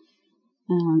don't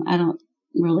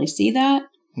really see that.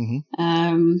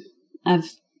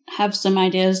 I've have some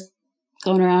ideas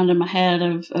going around in my head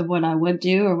of what I would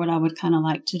do or what I would kind of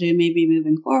like to do maybe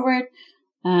moving forward.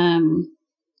 But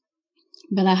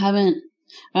I'm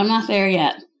not there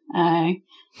yet.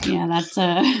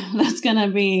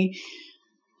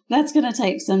 That's gonna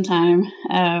take some time.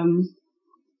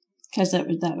 Cause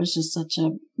that was just such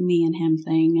a me and him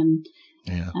thing.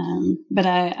 And, but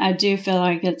I do feel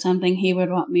like it's something he would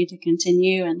want me to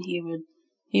continue, and he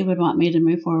would want me to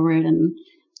move forward. And,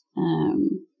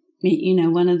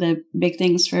 one of the big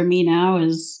things for me now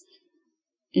is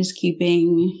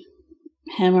keeping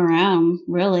him around,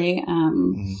 really,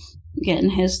 getting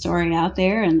his story out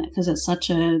there. And cause it's such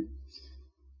a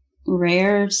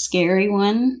rare, scary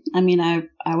one. I mean, I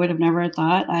would have never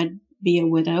thought I'd be a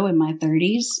widow in my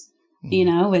 30s,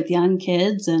 with young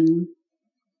kids. And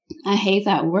I hate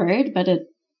that word, but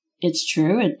it's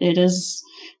true. It is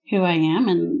who I am.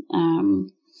 And,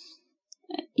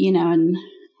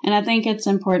 and I think it's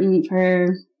important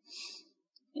for,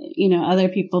 other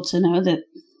people to know that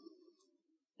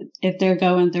if they're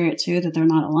going through it too, that they're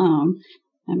not alone.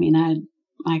 I mean,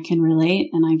 I can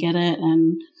relate and I get it.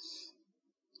 And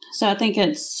so I think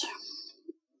it's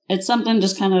something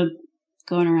just kind of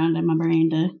going around in my brain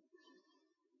to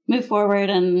move forward.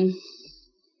 And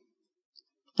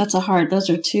those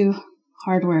are two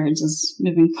hard words, is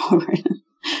moving forward.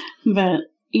 But,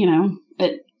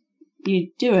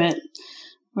 you do it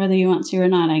whether you want to or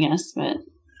not, I guess. But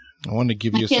I want to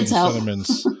give you some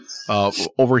sentiments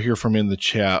over here from in the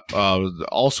chat.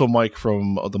 Also, Mike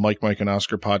from the Mike and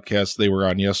Oscar podcast, they were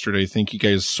on yesterday. Thank you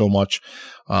guys so much.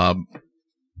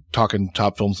 Talking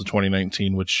top films of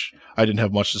 2019, which I didn't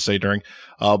have much to say during.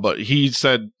 But he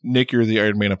said, Nick, you're the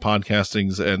Iron Man of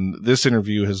podcastings. And this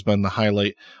interview has been the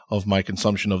highlight of my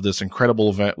consumption of this incredible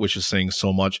event, which is saying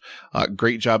so much.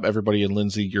 Great job, everybody. And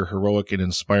Lindsay, you're heroic and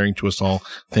inspiring to us all.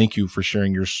 Thank you for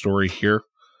sharing your story here.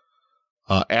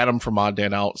 Adam from Odd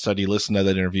Dan Out said he listened to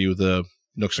that interview, the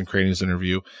Nooks and Crannies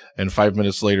interview. And 5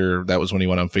 minutes later, that was when he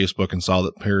went on Facebook and saw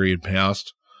that Perry had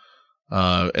passed.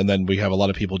 And then we have a lot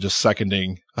of people just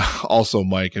seconding also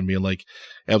Mike and being like,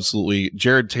 absolutely.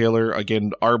 Jared Taylor,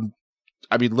 again,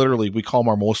 literally we call him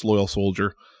our most loyal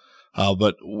soldier.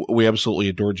 But we absolutely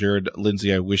adore Jared.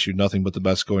 Lindsay, I wish you nothing but the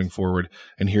best going forward.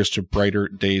 And here's to brighter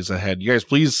days ahead. You guys,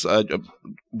 please,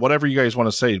 whatever you guys want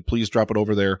to say, please drop it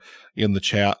over there in the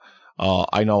chat.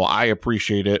 I know I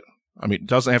appreciate it. I mean, it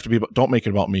doesn't have to be, don't make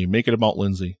it about me. Make it about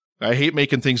Lindsay. I hate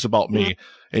making things about me.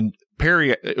 And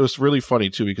Perry, it was really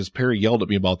funny too, because Perry yelled at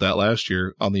me about that last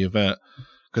year on the event.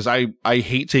 Because I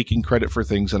hate taking credit for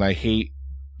things, and I hate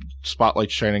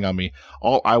spotlights shining on me.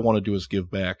 All I want to do is give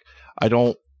back. I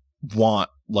don't want,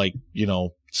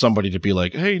 somebody to be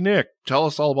like, hey, Nick, tell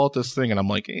us all about this thing. And I'm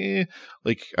like,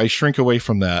 I shrink away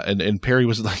from that. And Perry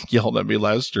was yelling at me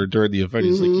last year during the event.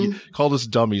 He's like, he called us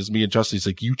dummies. Me and Justin, he's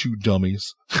like, you two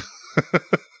dummies.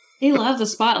 He loved the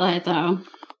spotlight, though.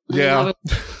 Yeah.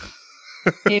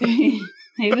 He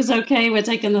was okay with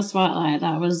taking the spotlight.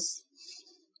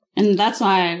 And that's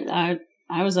why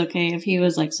I was okay if he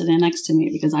was sitting next to me,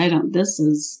 because this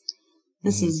is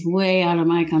way out of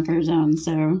my comfort zone.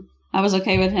 So I was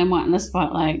okay with him wanting the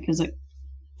spotlight because it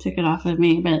took it off of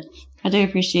me. But I do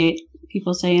appreciate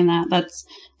people saying that.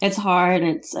 It's hard.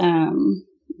 It's,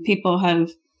 people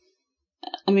have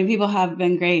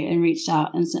been great and reached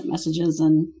out and sent messages,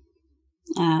 and,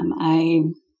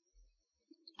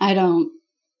 I don't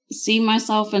see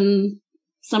myself in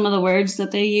some of the words that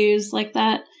they use like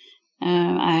that.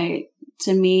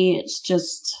 To me, it's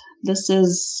just, this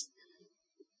is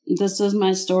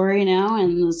my story now,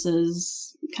 and this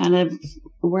is kind of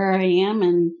where I am,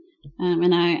 and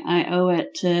I owe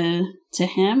it to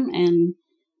him, and,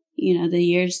 the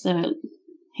years that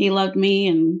he loved me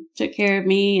and took care of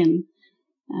me. And,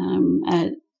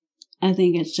 I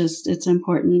think it's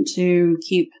important to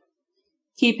keep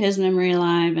his memory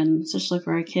alive, and especially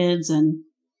for our kids. And,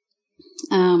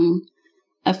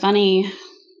 a funny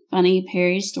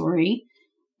Perry story.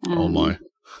 Oh my.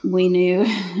 We knew,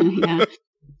 yeah.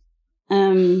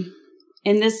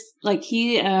 and this, like,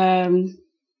 he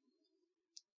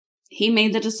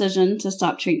made the decision to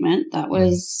stop treatment. That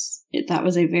was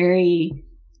a very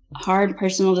hard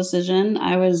personal decision.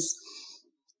 I was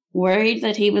worried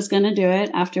that he was going to do it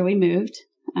after we moved,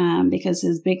 because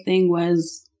his big thing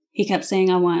was he kept saying,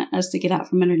 I want us to get out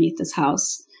from underneath this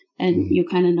house. And you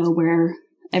kind of know where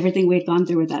everything we'd gone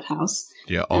through with that house.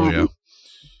 Yeah. Oh, yeah.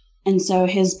 And so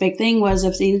his big thing was,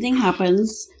 if anything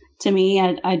happens to me,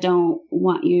 I don't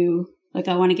want you, like,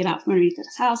 I want to get out from underneath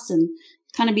this house and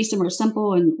kind of be somewhere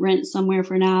simple and rent somewhere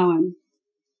for now. And,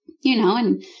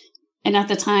 and at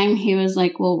the time he was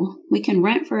like, well, we can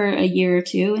rent for a year or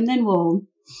two and then we'll,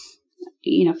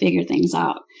 figure things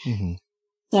out. Mm-hmm.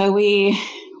 So we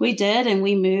did, and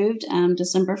we moved,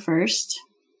 December 1st,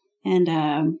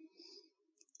 and,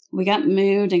 we got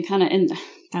moved and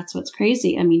that's what's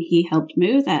crazy. I mean, he helped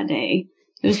move that day.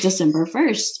 It was December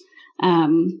 1st.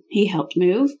 He helped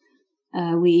move.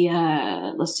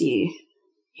 Let's see,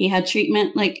 he had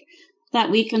treatment like that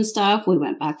week and stuff. We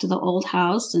went back to the old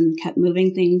house and kept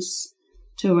moving things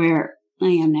to where I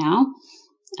am now.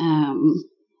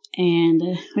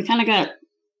 And we kind of got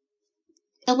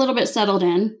a little bit settled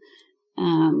in.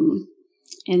 And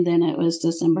then it was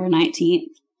December 19th.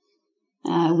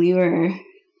 We were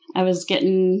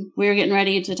getting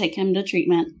ready to take him to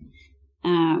treatment.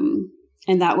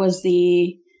 And that was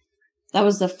the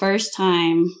first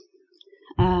time,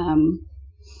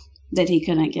 that he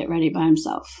couldn't get ready by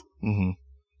himself. Mm-hmm.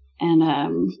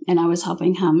 And I was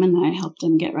helping him, and I helped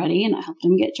him get ready, and I helped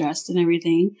him get dressed and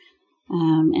everything.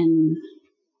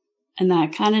 And I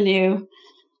kind of knew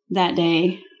that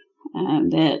day,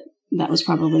 that was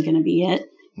probably going to be it.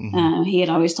 Mm-hmm. He had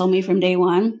always told me from day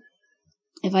one,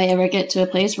 if I ever get to a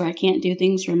place where I can't do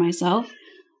things for myself,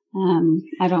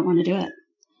 I don't want to do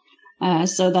it.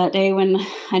 So that day when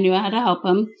I knew I had to help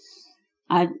him,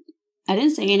 I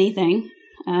didn't say anything.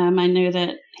 I knew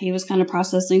that he was kind of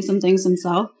processing some things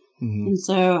himself. Mm-hmm. And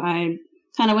so I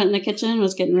kind of went in the kitchen,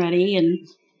 was getting ready, and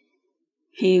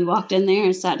he walked in there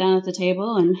and sat down at the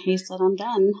table, and he said, I'm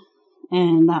done.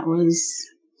 And that was,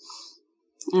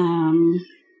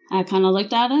 I kind of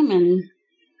looked at him, and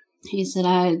he said,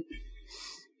 I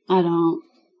don't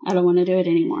want to do it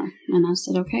anymore. And I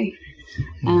said, okay.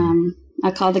 Mm-hmm.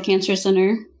 I called the cancer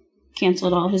center,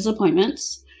 canceled all his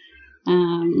appointments.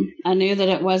 I knew that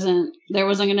there wasn't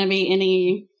going to be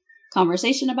any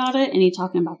conversation about it, any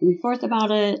talking back and forth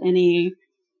about it,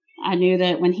 I knew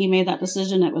that when he made that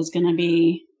decision, that was going to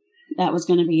be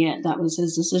it. That was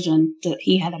his decision that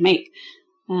he had to make.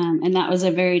 And that was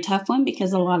a very tough one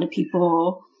because a lot of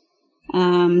people,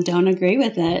 don't agree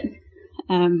with it.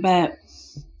 But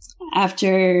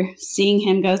after seeing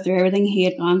him go through everything he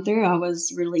had gone through, I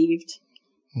was relieved,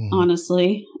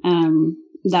 honestly.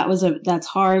 That's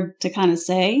hard to kind of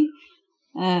say,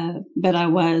 but I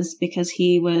was, because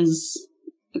he was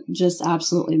just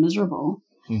absolutely miserable.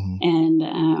 Mm-hmm.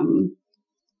 And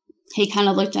he kind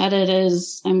of looked at it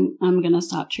as, I'm going to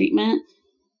stop treatment.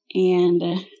 And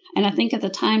I think at the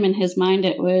time in his mind,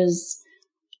 it was,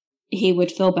 he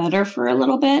would feel better for a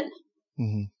little bit.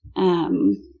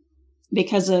 Mm-hmm.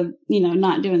 Because of,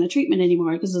 not doing the treatment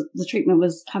anymore, because the treatment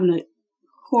was having a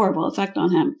horrible effect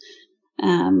on him.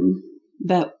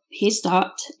 But he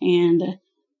stopped, and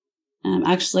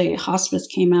actually hospice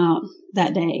came out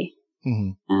that day.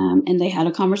 Mm-hmm. And they had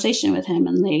a conversation with him,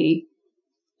 and they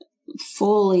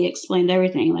fully explained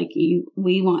everything. Like,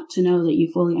 we want to know that you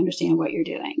fully understand what you're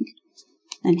doing.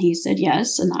 And he said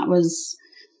yes. And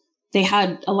they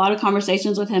had a lot of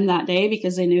conversations with him that day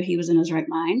because they knew he was in his right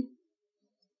mind.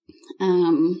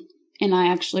 And I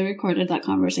actually recorded that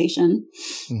conversation,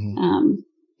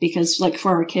 because, like,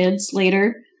 for our kids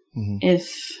later,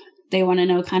 if they want to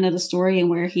know kind of the story and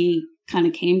where he kind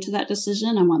of came to that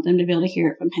decision, I want them to be able to hear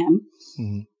it from him.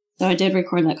 Mm-hmm. So I did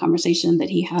record that conversation that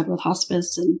he had with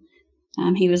hospice,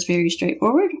 and he was very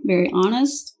straightforward, very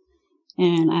honest.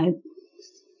 And I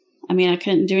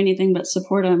couldn't do anything but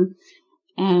support him.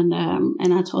 And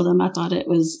I told him I thought it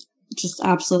was just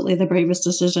absolutely the bravest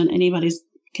decision anybody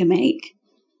can make.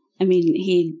 I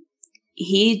mean,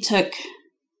 he took,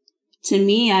 to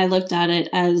me, I looked at it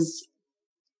as,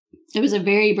 it was a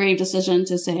very brave decision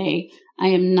to say, I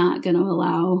am not going to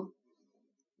allow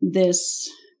this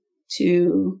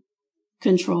to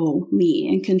control me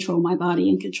and control my body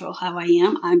and control how I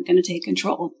am. I'm going to take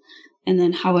control. And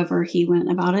then however he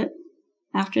went about it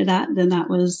after that, then that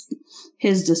was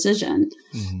his decision.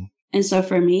 Mm-hmm. And so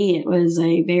for me, it was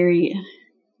a very,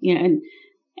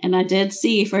 and I did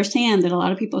see firsthand that a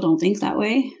lot of people don't think that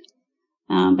way.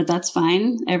 But that's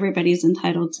fine. Everybody's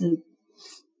entitled to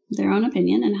their own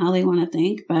opinion and how they want to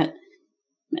think. But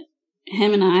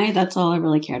him and I, that's all I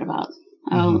really cared about.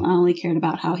 I only cared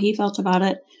about how he felt about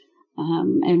it,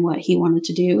 and what he wanted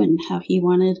to do and how he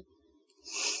wanted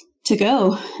to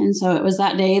go. And so it was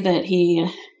that day that he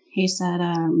said,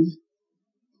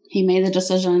 he made the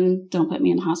decision, don't put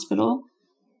me in the hospital.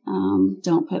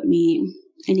 Don't put me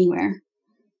anywhere.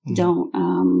 Don't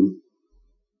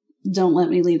let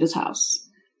me leave this house.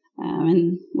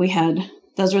 And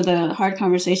those were the hard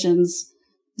conversations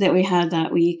that we had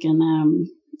that week, and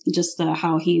just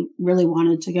how he really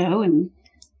wanted to go, and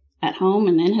at home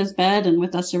and in his bed and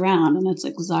with us around. And that's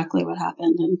exactly what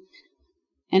happened.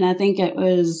 And I think there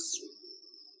was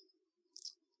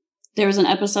an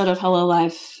episode of Hello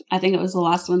Life. I think it was the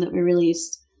last one that we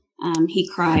released. He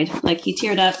cried, like he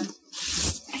teared up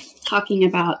talking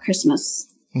about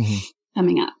Christmas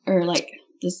coming up, or like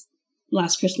this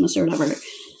last Christmas or whatever.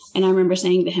 And I remember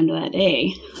saying to him that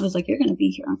day, I was like, you're going to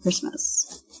be here on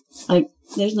Christmas. Like,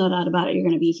 there's no doubt about it. You're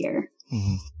going to be here.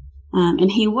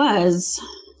 And he was,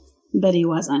 but he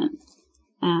wasn't.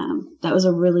 That was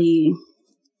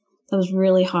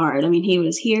really hard. I mean, he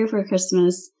was here for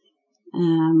Christmas.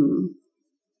 But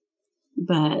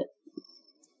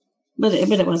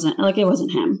it wasn't, like, it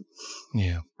wasn't him.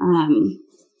 Yeah.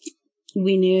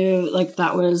 We knew, like,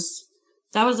 that was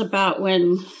about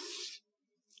when,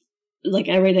 like,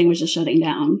 everything was just shutting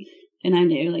down. And I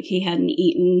knew, like, he hadn't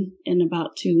eaten in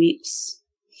about 2 weeks.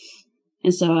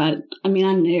 And so I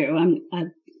knew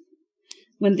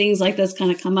when things like this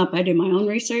kind of come up, I do my own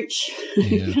research.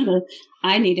 Yeah.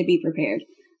 I need to be prepared.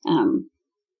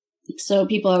 So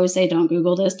people always say, don't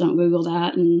Google this, don't Google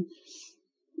that. And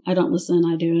I don't listen,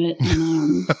 I do it.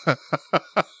 And,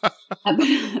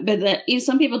 but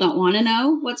some people don't want to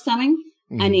know what's coming.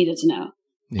 I needed to know.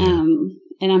 Yeah.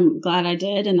 And I'm glad I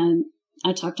did. And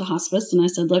I talked to hospice and I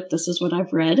said, look, this is what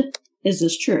I've read. Is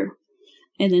this true?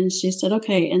 And then she said,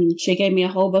 okay. And she gave me a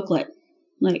whole booklet.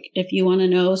 Like, if you want to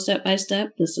know step by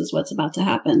step, this is what's about to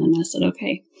happen. And I said,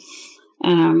 okay.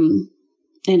 And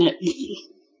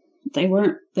they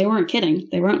weren't kidding.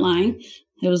 They weren't lying.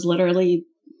 It was literally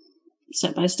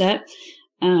step by step.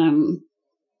 And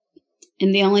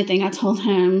the only thing I told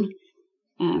him,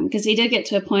 because he did get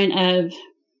to a point of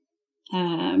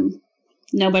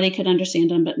nobody could understand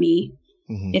him but me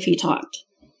if he talked.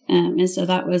 And so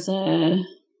that was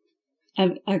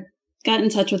I got in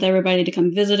touch with everybody to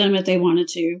come visit him if they wanted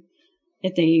to.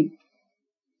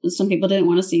 Some people didn't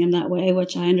want to see him that way,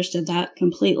 which I understood that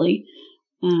completely.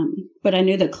 But I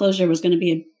knew that closure was going to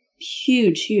be a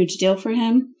huge, huge deal for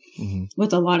him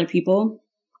with a lot of people.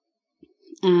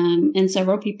 And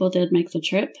several people did make the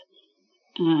trip.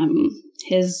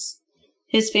 His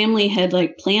family had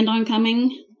like planned on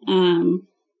coming,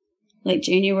 like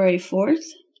January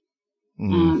 4th.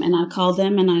 And I called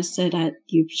them and I said,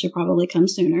 you should probably come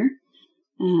sooner.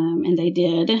 And they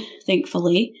did,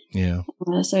 thankfully. Yeah.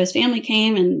 So his family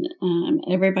came and,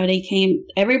 everybody came,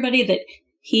 everybody that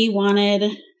he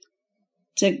wanted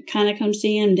to kind of come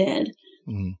see him did.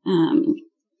 And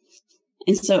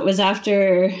so it was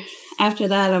after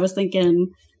that, I was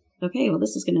thinking, okay, well,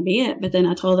 this is going to be it. But then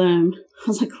I told him, I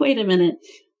was like, wait a minute.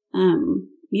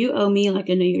 You owe me like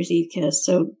a New Year's Eve kiss.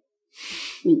 So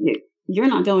you're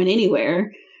not going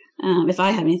anywhere, if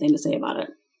I have anything to say about it.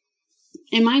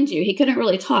 And mind you, he couldn't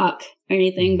really talk or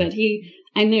anything, but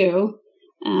I knew,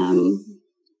 and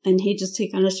he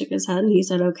kind of shook his head and he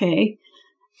said, okay.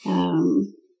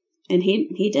 And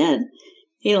he did.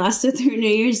 He lasted through New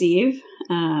Year's Eve.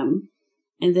 And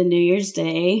then New Year's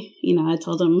Day, I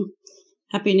told him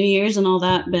Happy New Year's and all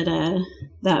that, but, I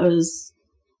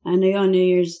knew on New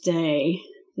Year's Day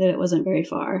that it wasn't very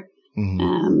far.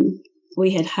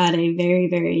 We had a very,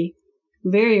 very,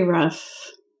 very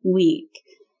rough week.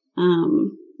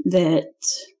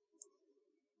 That's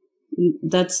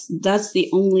the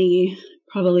only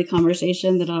probably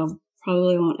conversation that I'll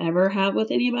probably won't ever have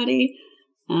with anybody.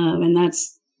 And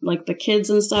that's like the kids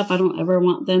and stuff. I don't ever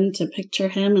want them to picture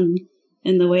him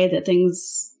in the way that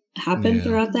things happened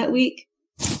throughout that week.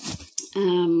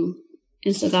 And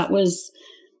so that was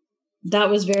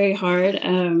very hard.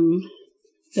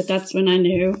 But that's when I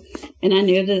knew, and I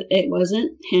knew that it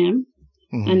wasn't him.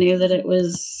 I knew that it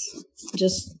was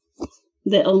just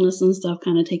the illness and stuff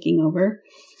kind of taking over.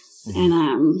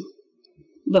 And,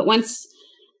 but once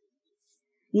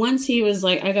he was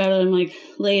like, I got him like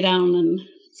lay down and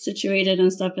situated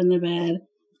and stuff in the bed,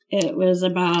 it was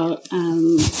about, I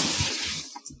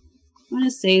want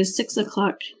to say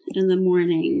 6:00 in the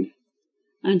morning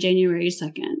on January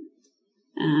 2nd.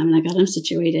 And I got him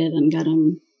situated and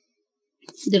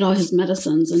did all his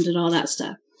medicines and did all that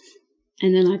stuff.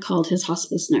 And then I called his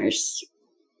hospice nurse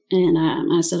and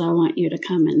I said, I want you to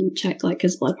come and check like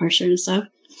his blood pressure and stuff.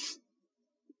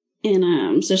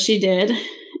 And so she did,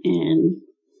 and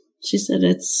she said,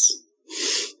 this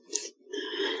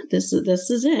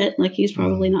is it. Like, he's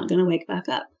probably not going to wake back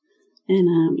up.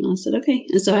 And I said, okay.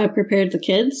 And so I prepared the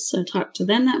kids. I talked to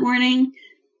them that morning.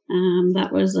 That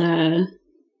was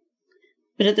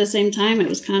but at the same time, it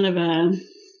was kind of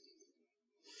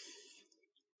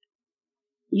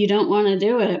you don't want to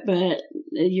do it, but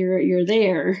you're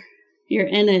there, you're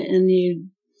in it, and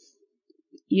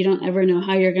you don't ever know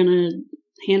how you're going to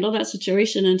handle that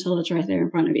situation until it's right there in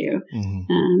front of you.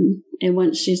 And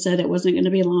once she said it wasn't going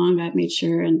to be long, I made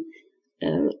sure, and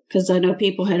because I know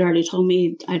people had already told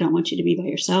me, I don't want you to be by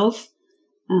yourself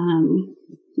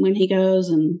when he goes.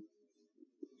 And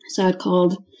so I'd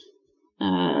called,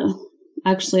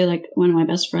 actually, like, one of my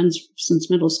best friends since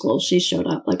middle school. She showed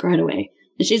up like right away,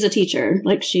 and she's a teacher.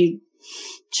 Like, she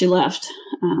left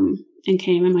and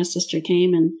came, and my sister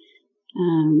came, and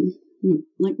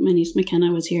like my niece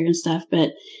McKenna was here and stuff.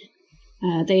 But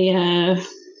they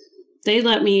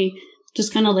let me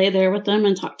just kind of lay there with them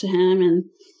and talk to him. And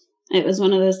it was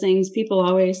one of those things people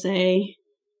always say,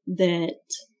 that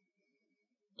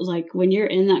like when you're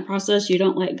in that process, you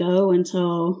don't let go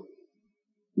until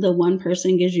the one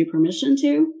person gives you permission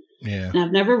to. Yeah. And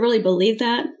I've never really believed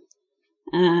that.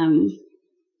 And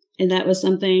that was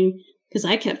something, because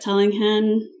I kept telling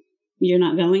him, you're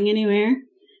not going anywhere.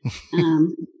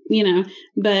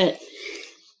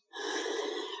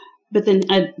 But then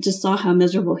I just saw how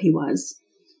miserable he was.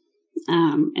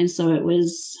 And so it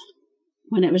was,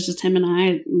 when it was just him and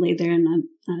I laid there, and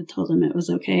I told him it was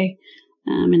okay.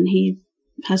 And he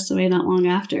passed away not long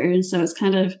after. And so it's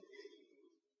kind of,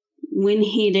 when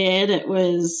he did, it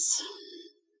was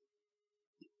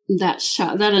that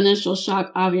shock, that initial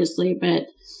shock, obviously, but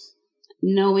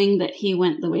knowing that he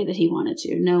went the way that he wanted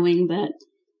to, knowing that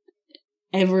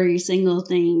every single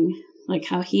thing, like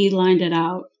how he lined it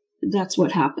out, that's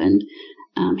what happened.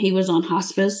 He was on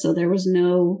hospice, so there was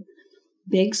no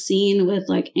big scene with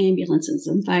like ambulances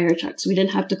and fire trucks. We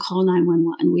didn't have to call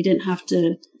 911. We didn't have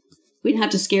to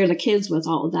scare the kids with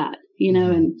all of that,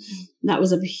 and that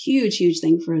was a huge, huge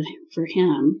thing for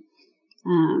him.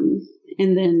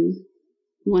 And then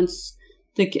once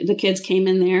the kids came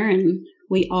in there, and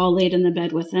we all laid in the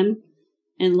bed with him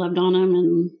and loved on him,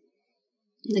 and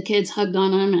the kids hugged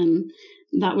on him, and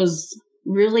that was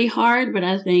really hard, but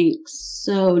I think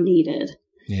so needed.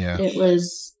 Yeah. That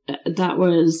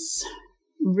was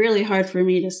really hard for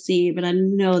me to see, but I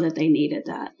know that they needed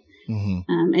that.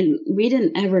 And we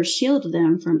didn't ever shield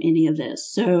them from any of this.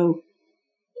 So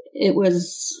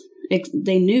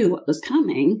they knew what was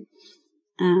coming.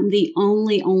 The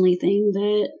only thing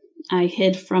that I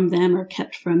hid from them or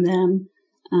kept from them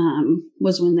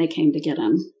was when they came to get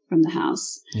him from the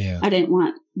house. Yeah. I didn't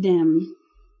want them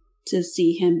to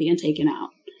see him being taken out.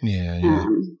 Yeah.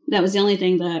 That was the only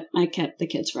thing that I kept the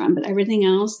kids from, but everything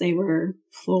else they were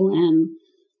full in,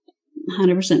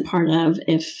 100% part of.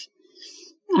 If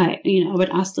I would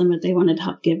ask them if they wanted to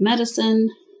help give medicine,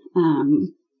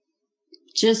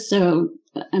 just so,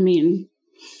 and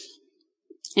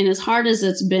as hard as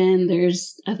it's been,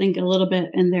 there's, I think, a little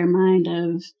bit in their mind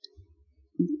of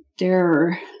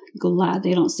they're glad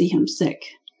they don't see him sick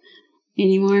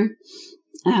anymore.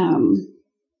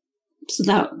 So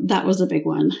that was a big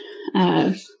one.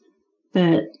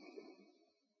 But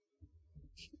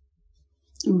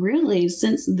really,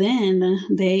 since then,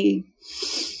 they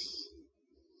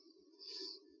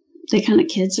kind of,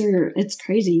 it's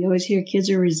crazy. You always hear kids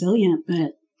are resilient,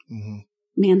 but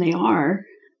man, they are.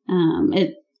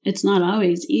 It's not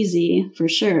always easy, for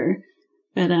sure.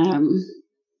 But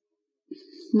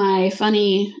my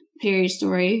funny Perry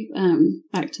story,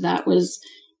 back to that, was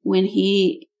when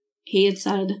he had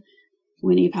said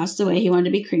when he passed away, he wanted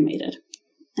to be cremated.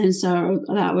 And so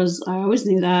I always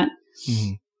knew that.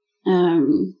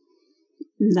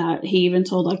 That he even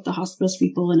told like the hospice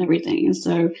people and everything. And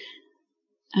so,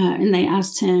 and they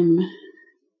asked him,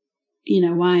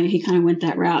 why he kind of went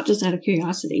that route, just out of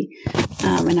curiosity.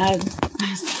 And I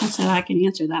said, I can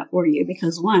answer that for you,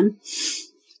 because one,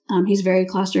 he's very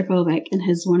claustrophobic, and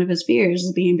one of his fears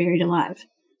is being buried alive.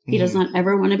 He does not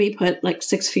ever want to be put like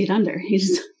 6 feet under. He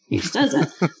just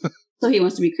doesn't. So he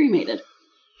wants to be cremated.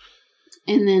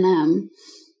 And then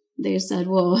they said,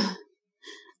 well,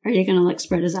 are you going to like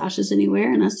spread his ashes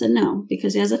anywhere? And I said, no,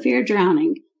 because he has a fear of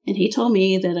drowning. And he told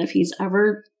me that if he's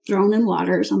ever thrown in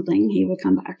water or something, he would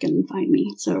come back and find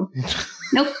me. So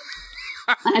nope,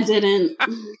 I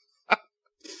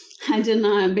did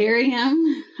not bury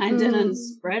him. I didn't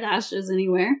spread ashes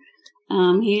anywhere.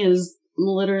 He is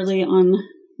literally on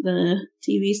the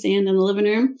TV stand in the living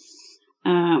room.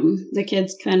 The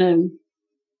kids kind of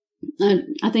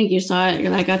I think you saw it.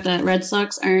 I got that Red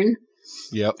Sox urn.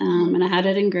 Yep. And I had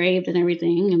it engraved and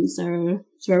everything. And so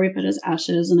it's where we put his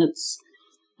ashes, and it's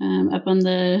up on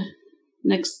the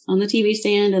TV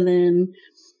stand. And then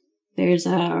there's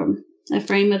a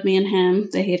frame of me and him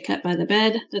that he had cut by the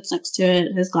bed that's next to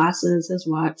it. His glasses, his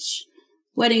watch,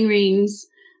 wedding rings,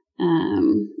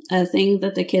 a thing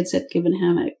that the kids had given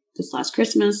him at this last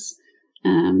Christmas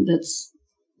that's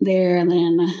there. And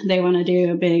then they want to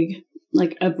do a big,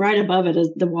 right above it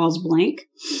is the wall's blank.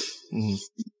 Mm-hmm.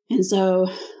 And so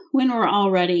when we're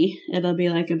all ready, it'll be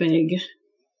like a big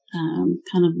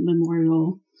kind of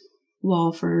memorial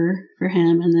wall for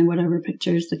him, and then whatever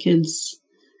pictures the kids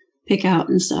pick out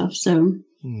and stuff. So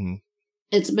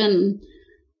it's been,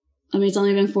 it's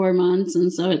only been 4 months,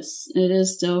 and so it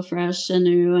is still fresh and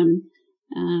new, and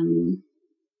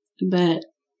but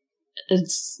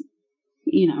it's,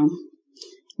 we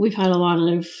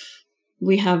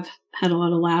have had a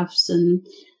lot of laughs and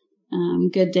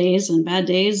good days and bad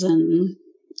days, and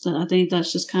so I think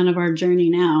that's just kind of our journey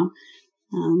now.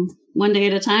 One day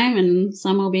at a time, and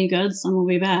some will be good, some will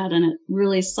be bad, and it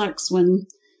really sucks when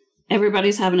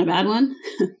everybody's having a bad one.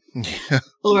 Yeah.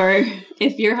 Or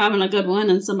if you're having a good one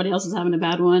and somebody else is having a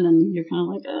bad one, and you're kind of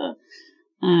like,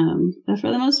 but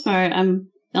for the most part, the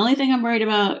only thing I'm worried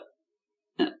about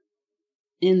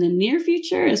in the near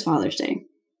future is Father's Day.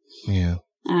 Yeah.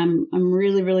 I'm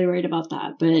really, really worried about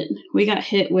that. But we got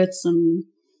hit with some,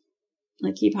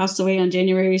 he passed away on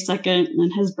January 2nd,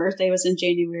 and his birthday was in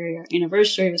January. Our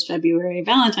anniversary was February.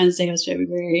 Valentine's Day was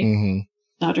February. Mm-hmm.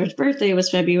 Daughter's birthday was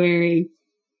February.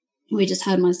 We just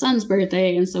had my son's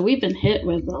birthday. And so we've been hit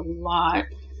with a lot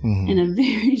in a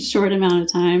very short amount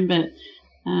of time. But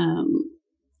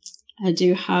I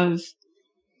do have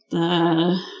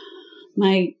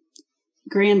my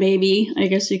grandbaby, I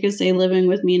guess you could say, living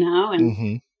with me now.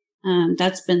 And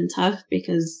that's been tough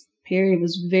because Perry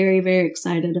was very, very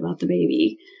excited about the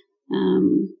baby.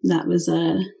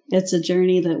 It's a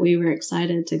journey that we were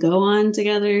excited to go on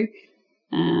together.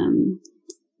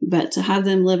 But to have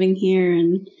them living here,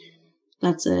 and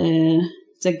it's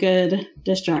a good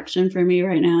distraction for me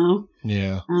right now.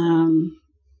 Yeah.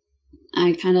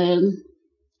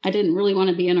 I didn't really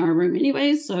want to be in our room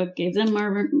anyways, so I gave them my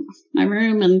room,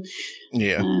 and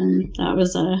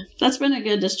that's been a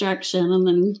good distraction. And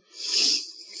then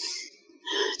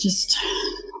just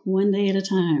one day at a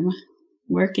time,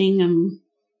 working.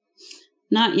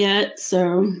 Not yet,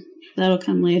 so that'll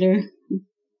come later.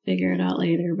 Figure it out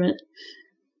later, but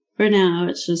for now,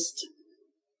 it's just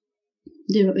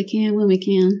do what we can when we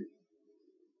can.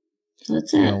 So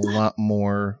that's it. A lot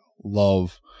more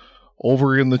love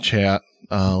over in the chat.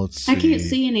 Let's see. I can't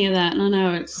see any of that.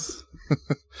 No, it's.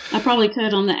 I probably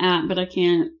could on the app, but I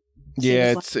can't.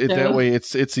 Yeah, that way.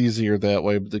 It's easier that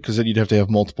way because then you'd have to have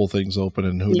multiple things open,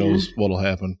 and who knows what'll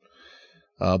happen.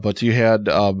 But you had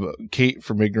Kate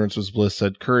from Ignorance Was Bliss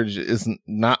said, "Courage isn't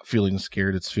not feeling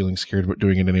scared; it's feeling scared but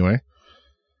doing it anyway."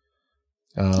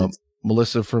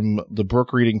 Melissa from the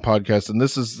Brook Reading Podcast, and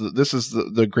this is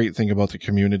the great thing about the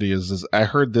community is I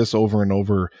heard this over and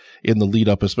over in the lead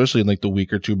up, especially in the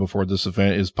week or two before this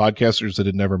event, is podcasters that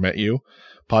had never met you,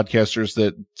 podcasters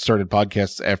that started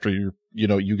podcasts after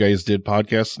you guys did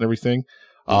podcasts and everything.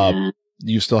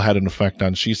 You still had an effect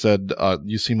on. She said,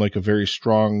 "You seem like a very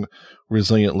strong,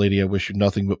 resilient lady. I wish you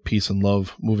nothing but peace and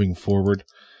love moving forward."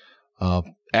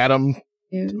 Adam,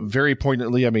 very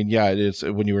poignantly, it is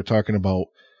when you were talking about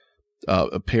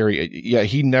Perry,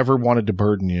 he never wanted to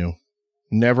burden you.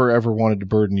 Never ever wanted to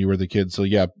burden you or the kids. So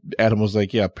Adam was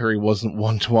like, Perry wasn't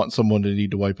one to want someone to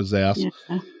need to wipe his ass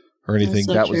or anything.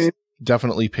 That was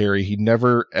definitely Perry. He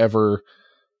never ever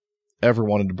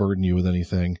wanted to burden you with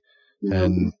anything. No.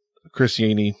 And Chris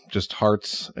Yaney, just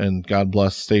hearts and God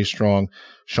bless, stay strong.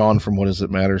 Sean from What Does It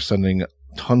Matter, sending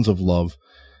tons of love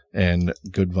and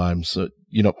good vibes. So,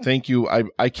 thank you. I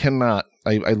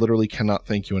literally cannot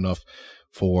thank you enough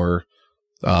for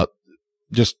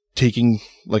just taking,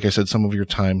 like I said, some of your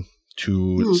time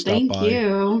to stop by. Thank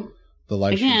you. The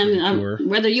live again,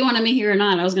 whether you wanted me here or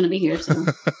not, I was going to be here. So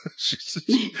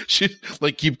she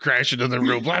keep crashing in the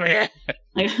room.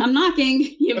 I'm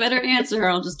knocking. You better answer.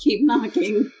 I'll just keep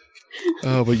knocking.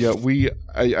 Oh, but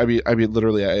I mean,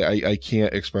 literally, I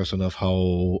can't express enough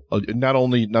how not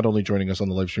only joining us on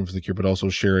the live stream for the cure, but also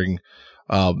sharing,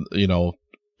 all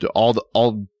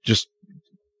just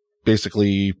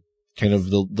basically kind of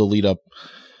the lead up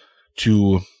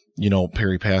to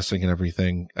Perry passing and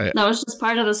everything. That was just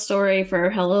part of the story for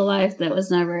Hello Life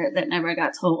that never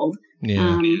got told.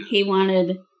 Yeah. He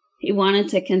wanted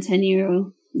to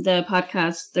continue the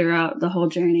podcast throughout the whole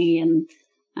journey, and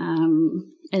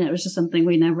it was just something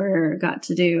we never got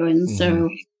to do. And so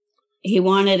he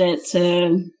wanted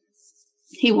the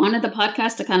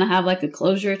podcast to kind of have like a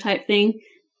closure type thing.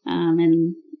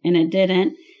 And it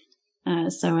didn't.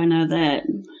 So I know that,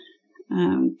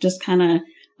 just kind of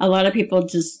a lot of people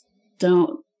just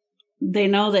they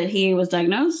know that he was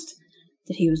diagnosed,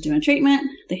 that he was doing treatment,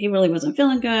 that he really wasn't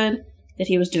feeling good, that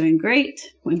he was doing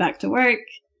great, went back to work,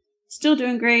 still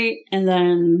doing great, and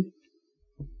then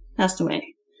passed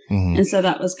away. Mm-hmm. And so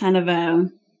that was kind of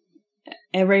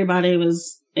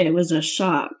it was a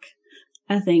shock,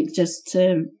 I think, just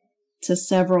to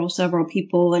several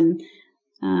people. And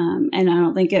I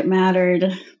don't think it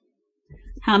mattered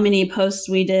how many posts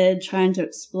we did trying to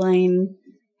explain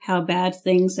how bad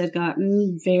things had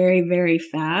gotten very, very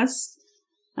fast.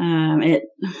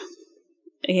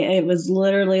 It was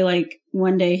literally like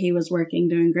one day he was working,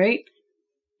 doing great,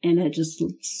 and it just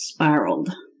spiraled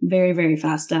very, very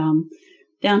fast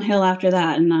downhill after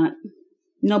that, and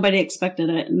nobody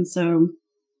expected it. And so,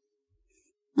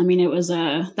 I mean,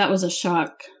 that was a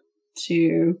shock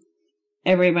to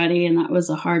everybody, and that was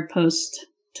a hard post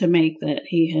to make, that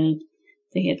he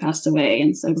had passed away.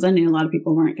 And so, because I knew a lot of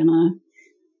people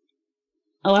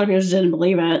just didn't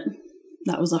believe it.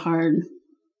 That was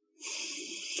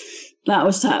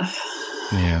tough.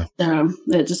 Yeah. So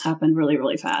it just happened really,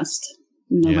 really fast.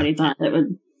 Nobody thought it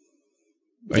would.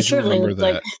 I do remember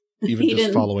that. Even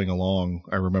just following along,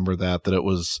 I remember that it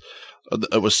was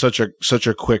such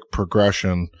a quick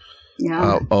progression.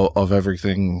 Yeah. Of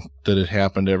everything that had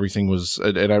happened. Everything was,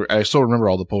 and I still remember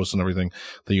all the posts and everything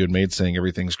that you had made saying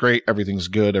everything's great, everything's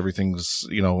good, everyth's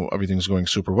going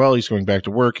super well. He's going back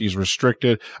to work. He's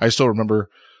restricted. I still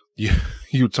remember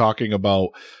you talking about,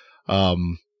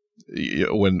 when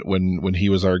he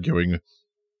was arguing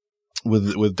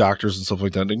with doctors and stuff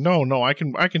like that. Like, no, I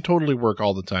can totally work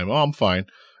all the time. Oh, I'm fine.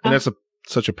 And that's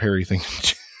such a Perry thing.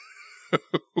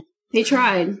 He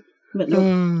tried. But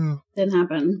no, didn't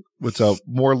happen. What's up?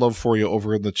 More love for you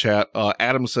over in the chat.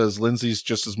 Adam says Lindsay's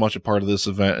just as much a part of this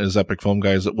event as Epic Film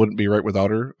Guys. It wouldn't be right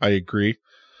without her. I agree.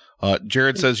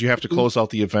 Jared says you have to close out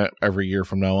the event every year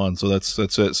from now on. So that's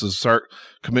it. So start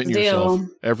committing yourself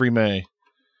every May.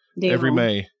 Every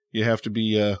May you have to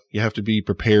be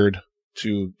prepared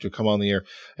to come on the air.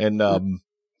 And I'm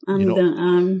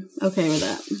okay with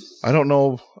that. I don't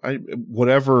know.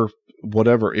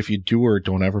 Whatever, if you do or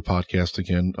don't ever podcast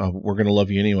again, we're going to love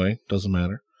you anyway. Doesn't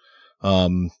matter.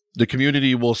 The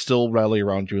community will still rally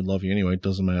around you and love you anyway.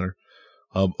 Doesn't matter.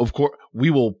 Of course,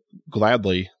 we will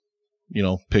gladly,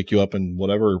 pick you up and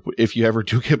whatever. If you ever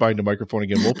do get behind the microphone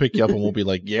again, we'll pick you up and we'll be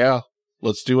like, yeah,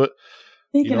 let's do it.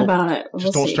 Thinking about it.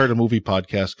 Just don't start a movie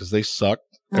podcast because they suck.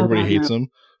 Everybody hates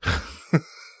them.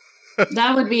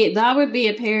 That would be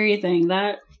a Perry thing.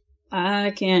 That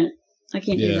I can't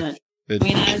do that.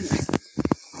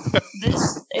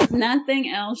 If nothing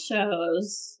else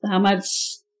shows how much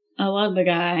I love the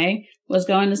guy, was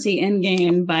going to see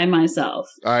Endgame by myself.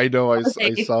 I know. I saw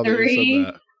that you said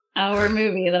that. 3-hour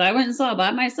movie that I went and saw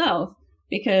by myself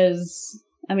because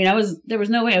there was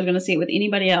no way I was going to see it with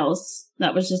anybody else.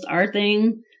 That was just our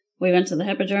thing. We went to the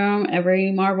Hippodrome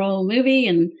every Marvel movie,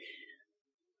 and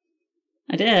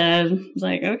I did. I was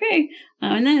like, okay.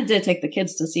 And then I did take the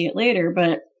kids to see it later,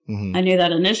 but I knew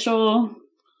that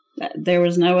there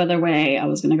was no other way I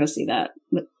was going to go see that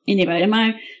with anybody. And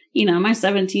my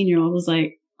 17-year-old was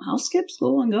like, I'll skip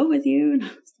school and go with you. And I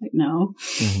was like, no,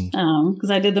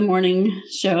 because I did the morning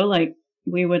show like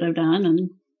we would have done.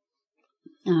 And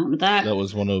that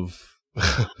was one of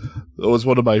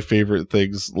my favorite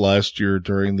things last year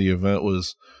during the event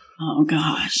was, oh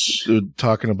gosh,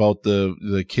 talking about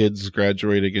the kids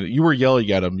graduating, and you were yelling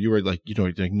at them. You were like,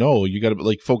 no, you got to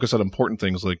like focus on important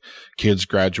things like kids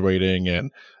graduating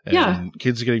and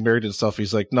kids getting married and stuff.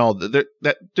 He's like, no, that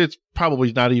it's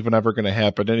probably not even ever going to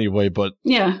happen anyway. But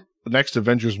the next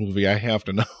Avengers movie, I have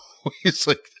to know. He's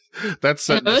like, that's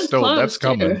set in stone. That's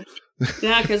coming.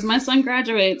 Yeah, because my son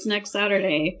graduates next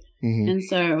Saturday. And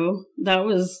so that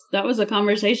was a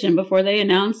conversation before they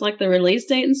announced like the release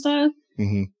date and stuff.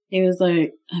 He was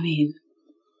like,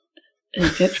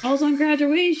 if it falls on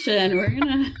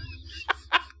graduation,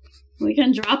 we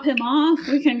can drop him off.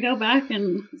 We can go back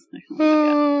and, like,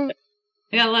 oh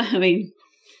my God.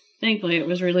 Thankfully it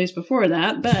was released before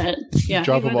that, but yeah.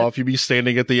 Drop him off. You'd be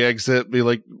standing at the exit, be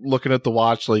like looking at the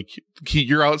watch, like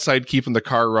you're outside keeping the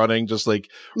car running, just like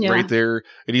right there.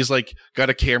 And he's like got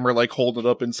a camera, like holding it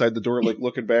up inside the door, like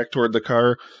looking back toward the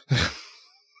car.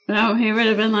 No, he would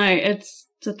have been like, it's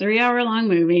a 3-hour long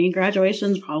movie.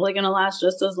 Graduation's probably going to last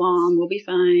just as long. We'll be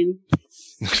fine.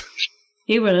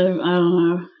 He would have, I don't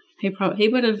know. He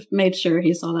would have made sure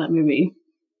he saw that movie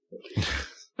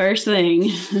first thing.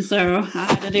 So I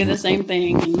had to do the same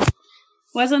thing. And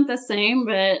wasn't the same,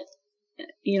 but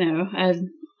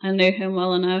I knew him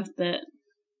well enough that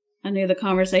I knew the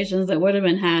conversations that would have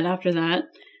been had after that.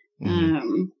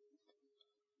 Mm-hmm.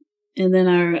 And then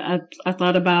I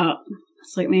thought about,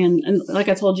 it's like, man, and like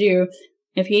I told you,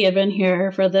 if he had been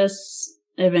here for this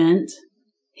event,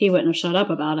 he wouldn't have shut up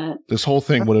about it. This whole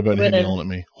thing would have been him yelling at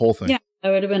me. Whole thing. Yeah, it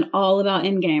would have been all about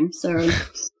Endgame. So,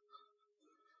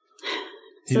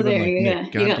 so there you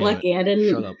go. You got lucky. I didn't.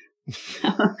 Shut up.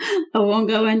 I won't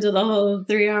go into the whole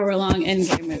 3-hour-long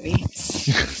Endgame movie.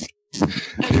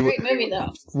 That's a great movie,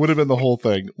 though. Would have been the whole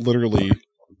thing, literally.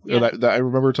 Yeah. And I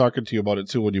remember talking to you about it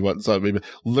too when you went and saw it. Maybe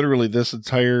literally this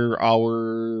entire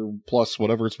hour plus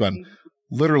whatever it's been,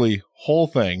 literally whole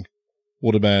thing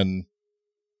would have been.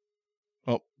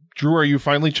 Oh, Drew, are you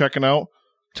finally checking out?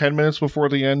 10 minutes before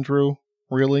the end, Drew.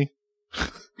 Really?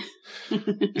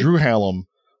 Drew Hallam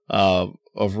of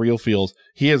Real Feels.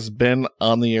 He has been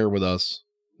on the air with us,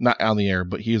 not on the air,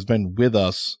 but he has been with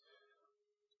us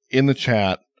in the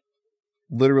chat,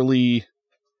 literally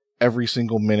every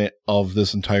single minute of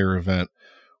this entire event,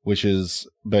 which has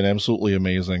been absolutely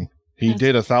amazing. He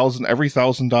did every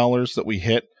 $1,000 that we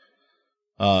hit.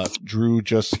 Drew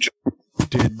just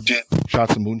did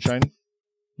shots of moonshine,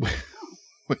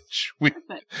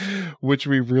 which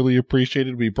we really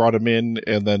appreciated. We brought him in,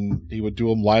 and then he would do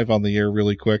them live on the air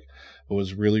really quick. It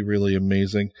was really, really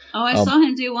amazing. Oh, I saw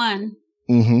him do one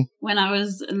when I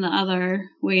was in the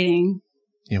other waiting.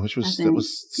 Yeah, which was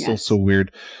still so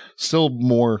weird. Still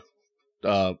more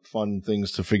fun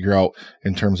things to figure out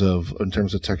in terms of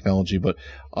technology. But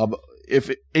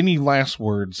if any last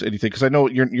words, anything, because I know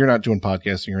you're not doing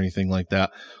podcasting or anything like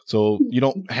that, so you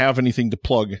don't have anything to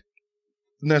plug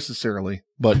necessarily.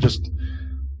 But just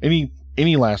any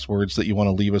last words that you want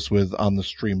to leave us with on the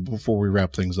stream before we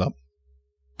wrap things up.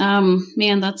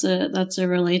 Man, that's a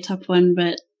really tough one.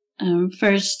 But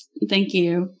first, thank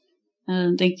you.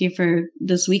 Thank you for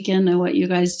this weekend and what you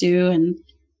guys do. And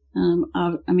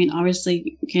I mean,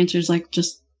 obviously, cancer is like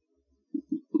just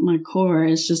my core.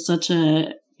 It's just such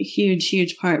a huge,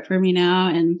 huge part for me now.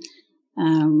 And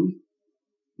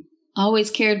always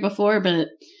cared before, but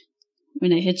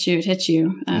when it hits you, it hits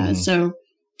you. So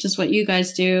just what you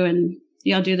guys do, and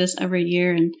y'all do this every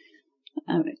year, and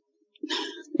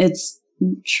it's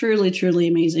truly, truly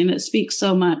amazing. It speaks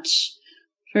so much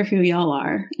for who y'all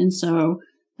are. And so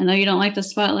I know you don't like the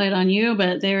spotlight on you,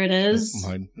 but there it is.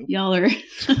 Y'all are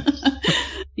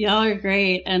y'all are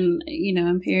great. And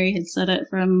and Perry had said it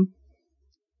from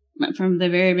the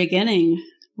very beginning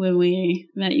when we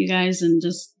met you guys, and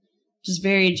just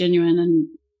very genuine. And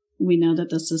we know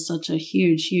that this is such a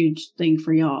huge, huge thing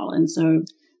for y'all. And so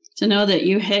to know that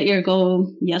you hit your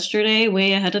goal yesterday,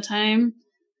 way ahead of time,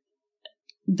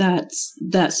 that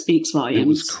speaks volumes. It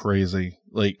was crazy.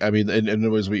 Like, I mean, and it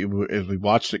was, we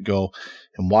watched it go,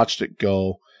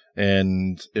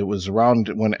 and it was around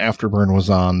when Afterburn was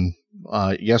on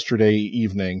yesterday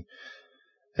evening,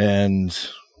 and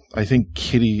I think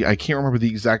Kitty, I can't remember the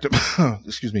exact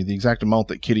the exact amount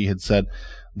that Kitty had said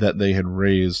that they had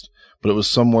raised, but it was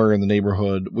somewhere in the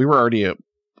neighborhood. We were already at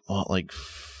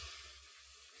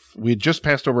we had just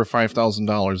passed over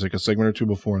 $5,000 like a segment or two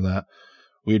before that.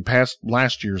 We had passed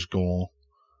last year's goal,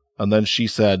 and then she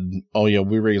said, oh yeah,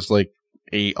 we raised like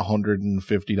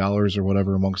 $850 or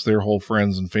whatever amongst their whole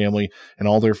friends and family and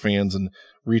all their fans, and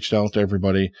reached out to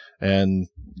everybody and,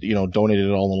 donated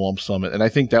it all in a lump sum. And I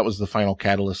think that was the final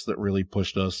catalyst that really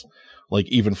pushed us like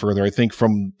even further. I think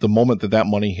from the moment that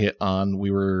money hit on,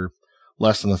 we were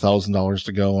less than $1,000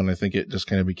 to go. And I think it just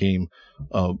kind of became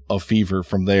a fever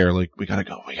from there. Like, we got to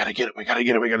go, we got to get it, we got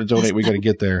to donate, we got to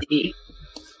get there.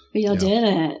 But y'all did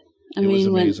it. I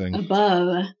mean, went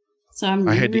above. So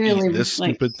I had to eat this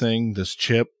stupid thing, this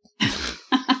chip.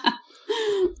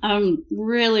 I'm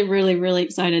really, really, really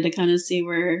excited to kind of see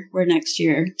where next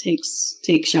year takes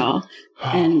y'all.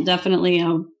 And definitely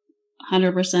I'll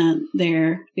 100%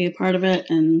 there, be a part of it,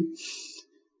 and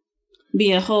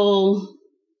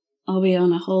I'll be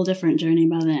on a whole different journey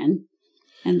by then.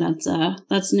 And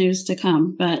that's news to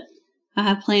come. But I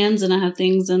have plans and I have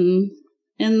things in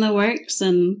the works,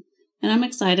 and I'm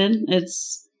excited.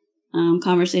 It's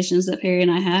conversations that Perry and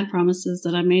I had, promises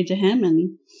that I made to him,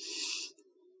 and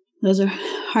those are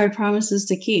hard promises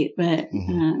to keep, but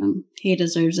he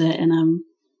deserves it, and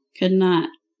could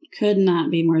not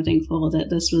be more thankful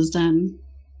that this was done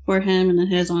for him and in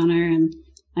his honor. And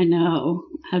I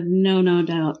have no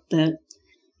doubt that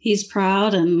he's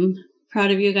proud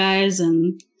of you guys,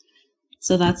 and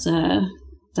so that's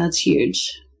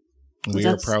huge. We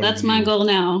are proud. That's my goal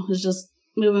now, is just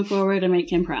moving forward and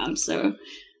make him proud. So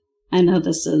I know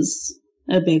this is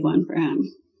a big one for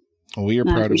him. Well, we are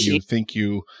proud of you. Thank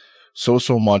you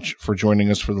so much for joining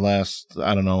us for the last,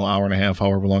 I don't know, hour and a half,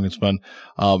 however long it's been,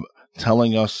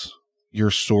 telling us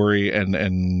your story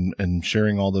and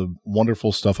sharing all the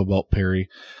wonderful stuff about Perry.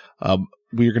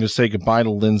 We are going to say goodbye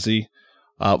to Lindsay,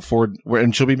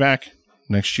 and she'll be back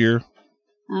next year.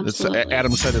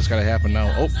 Adam said it's got to happen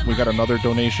now. Oh, we got another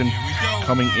donation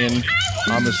coming in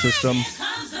on the system.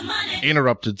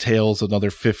 Interrupted Tales, another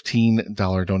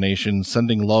 $15 donation.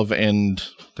 Sending love, and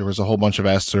there was a whole bunch of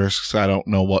asterisks. I don't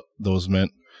know what those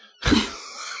meant.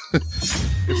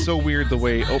 It's so weird the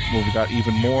way. Oh, we got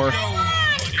even more.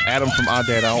 Adam from Odd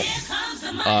Dad Out.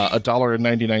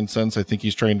 $1.99. I think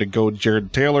he's trying to goad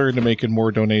Jared Taylor into making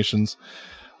more donations.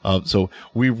 So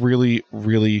we really,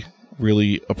 really,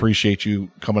 really appreciate you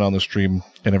coming on the stream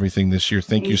and everything this year.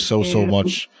 Thank you so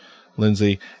much,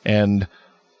 Lindsay. And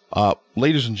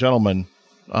ladies and gentlemen,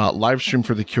 Livestream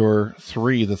for the Cure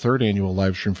 3, the third annual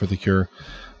Livestream for the Cure,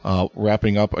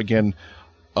 wrapping up. Again,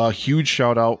 a huge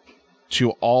shout out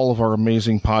to all of our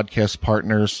amazing podcast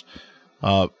partners.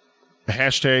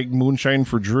 Hashtag Moonshine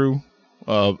for Drew.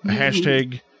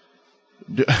 Hashtag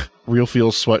Real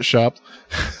Feels Sweatshop.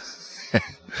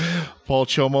 Paul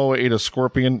Chomo ate a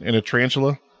scorpion and a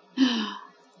tarantula.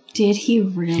 Did he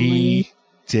really? He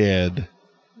did.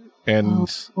 And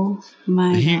God.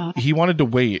 He wanted to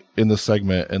wait in the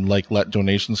segment and like let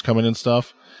donations come in and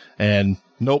stuff. And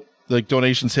nope, like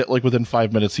donations hit like within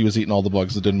 5 minutes. He was eating all the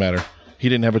bugs. It didn't matter. He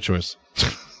didn't have a choice.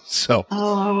 So.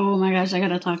 Oh my gosh, I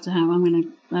gotta talk to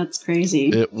him. That's crazy.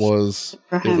 It was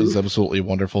absolutely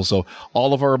wonderful. So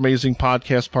all of our amazing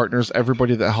podcast partners,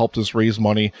 everybody that helped us raise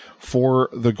money for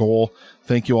the goal,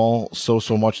 thank you all so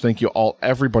much. Thank you all,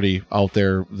 everybody out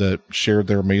there that shared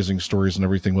their amazing stories and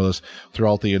everything with us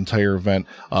throughout the entire event.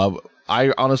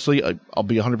 I honestly, I'll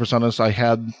be 100% honest, I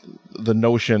had the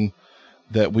notion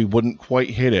that we wouldn't quite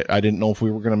hit it. I didn't know if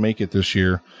we were going to make it this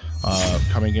year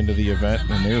coming into the event.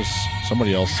 And there's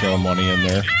somebody else throwing money in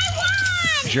there.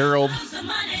 Gerald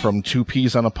from 2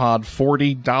 Peas on a Pod,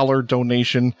 $40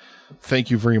 donation. Thank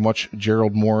you very much,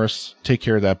 Gerald Morris. Take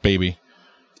care of that baby.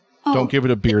 Don't give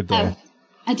it a beard, though.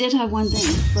 I did have one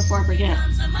thing before I forget,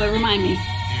 but remind me.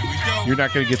 You're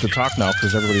not going to get to talk now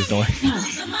because everybody's doing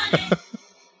it.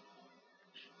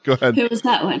 Go ahead. Who was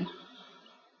that one?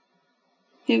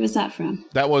 Who was that from?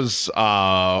 That was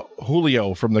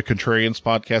Julio from the Contrarians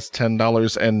podcast,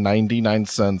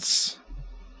 $10.99.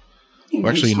 Well,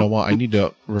 actually, you know what? I need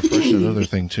to refresh another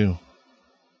thing, too.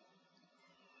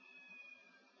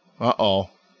 Uh-oh.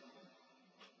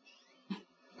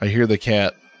 I hear the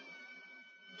cat.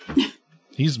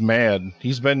 He's mad.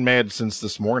 He's been mad since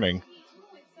this morning.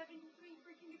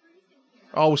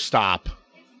 Oh, stop.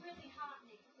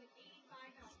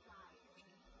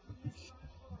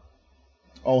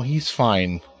 Oh, he's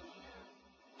fine.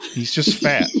 He's just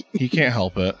fat. He can't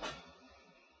help it.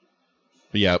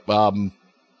 But yeah,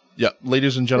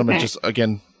 ladies and gentlemen, just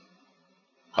again,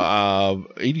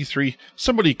 83.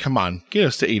 Somebody, come on, get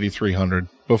us to 8,300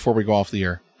 before we go off the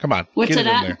air. Come on, what's get it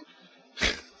in at? There.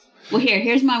 Well,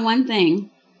 here's my one thing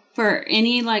for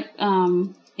any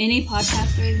any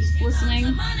podcasters listening.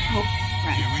 Oh,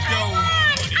 right. Here we go.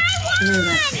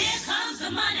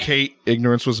 Kate,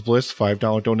 Ignorance Was Bliss,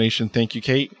 $5 donation. Thank you,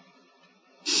 Kate.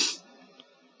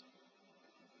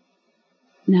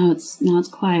 Now it's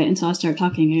quiet until I start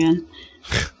talking again.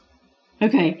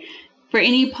 Okay. For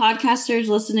any podcasters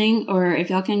listening, or if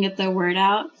y'all can get the word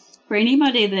out, for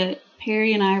anybody that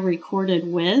Perry and I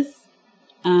recorded with,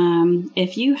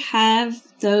 if you have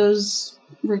those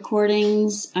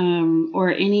recordings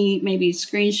or any maybe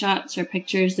screenshots or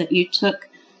pictures that you took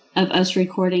of us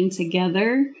recording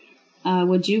together,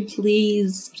 would you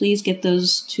please get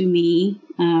those to me?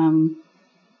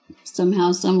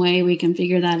 Somehow, some way we can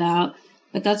figure that out.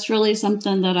 But that's really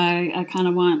something that I kind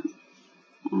of want.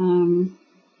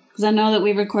 Because I know that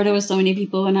we recorded with so many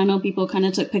people, and I know people kind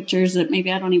of took pictures that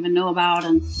maybe I don't even know about,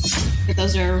 and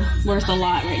those are worth a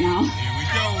lot right now.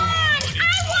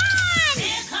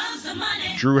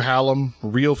 Drew Hallam,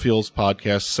 Real Feels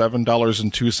Podcast,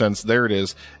 $7.02. There it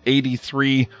is,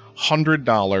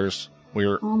 $8,300.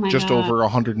 We're just over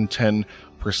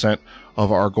 110%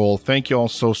 of our goal. Thank you all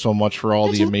so much for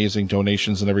all the amazing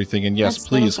donations and everything. And yes,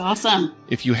 please, awesome.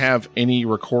 If you have any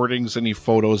recordings, any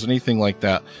photos, anything like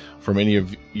that from any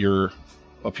of your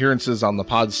appearances on the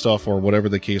pod stuff or whatever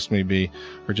the case may be,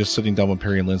 or just sitting down with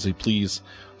Perry and Lindsay, please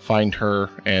find her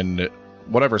and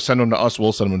whatever, send them to us.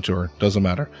 We'll send them to her. Doesn't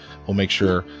matter. We'll make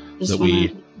sure that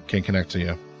we can connect to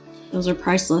you. Those are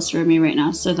priceless for me right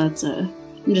now. So that's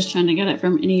I'm just trying to get it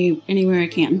from anywhere I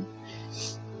can.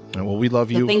 Well, we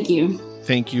love you. So thank you.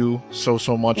 Thank you so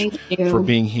much for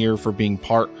being here, for being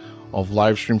part of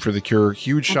Livestream for the Cure.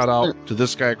 Huge shout out to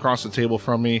this guy across the table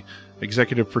from me,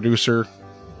 executive producer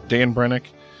Dan Brennick,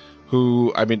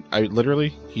 who, I mean,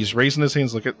 he's raising his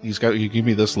hands. Look at, he gave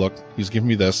me this look. He's giving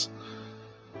me this.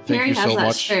 Thank you so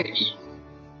much. Shirt.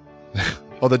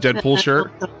 Oh, the Deadpool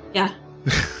shirt? Yeah.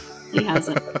 He has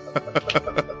it.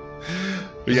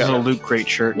 This is a Loot Crate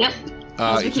shirt. Yep.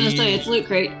 I was going to say, it's Loot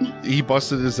Crate. He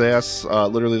busted his ass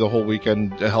literally the whole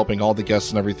weekend helping all the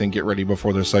guests and everything get ready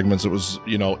before their segments. It was,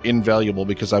 invaluable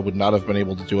because I would not have been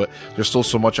able to do it. There's still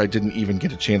so much I didn't even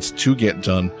get a chance to get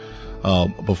done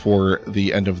before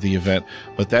the end of the event.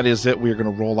 But that is it. We are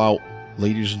going to roll out,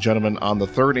 ladies and gentlemen, on the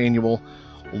 3rd annual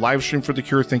Livestream for the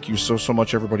Cure. Thank you so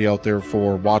much, everybody out there,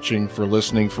 for watching, for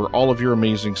listening, for all of your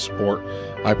amazing support.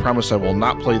 I promise I will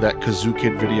not play that Kazoo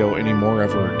Kid video anymore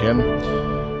ever again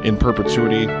in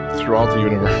perpetuity throughout the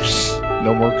universe.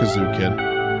 No more Kazoo Kid.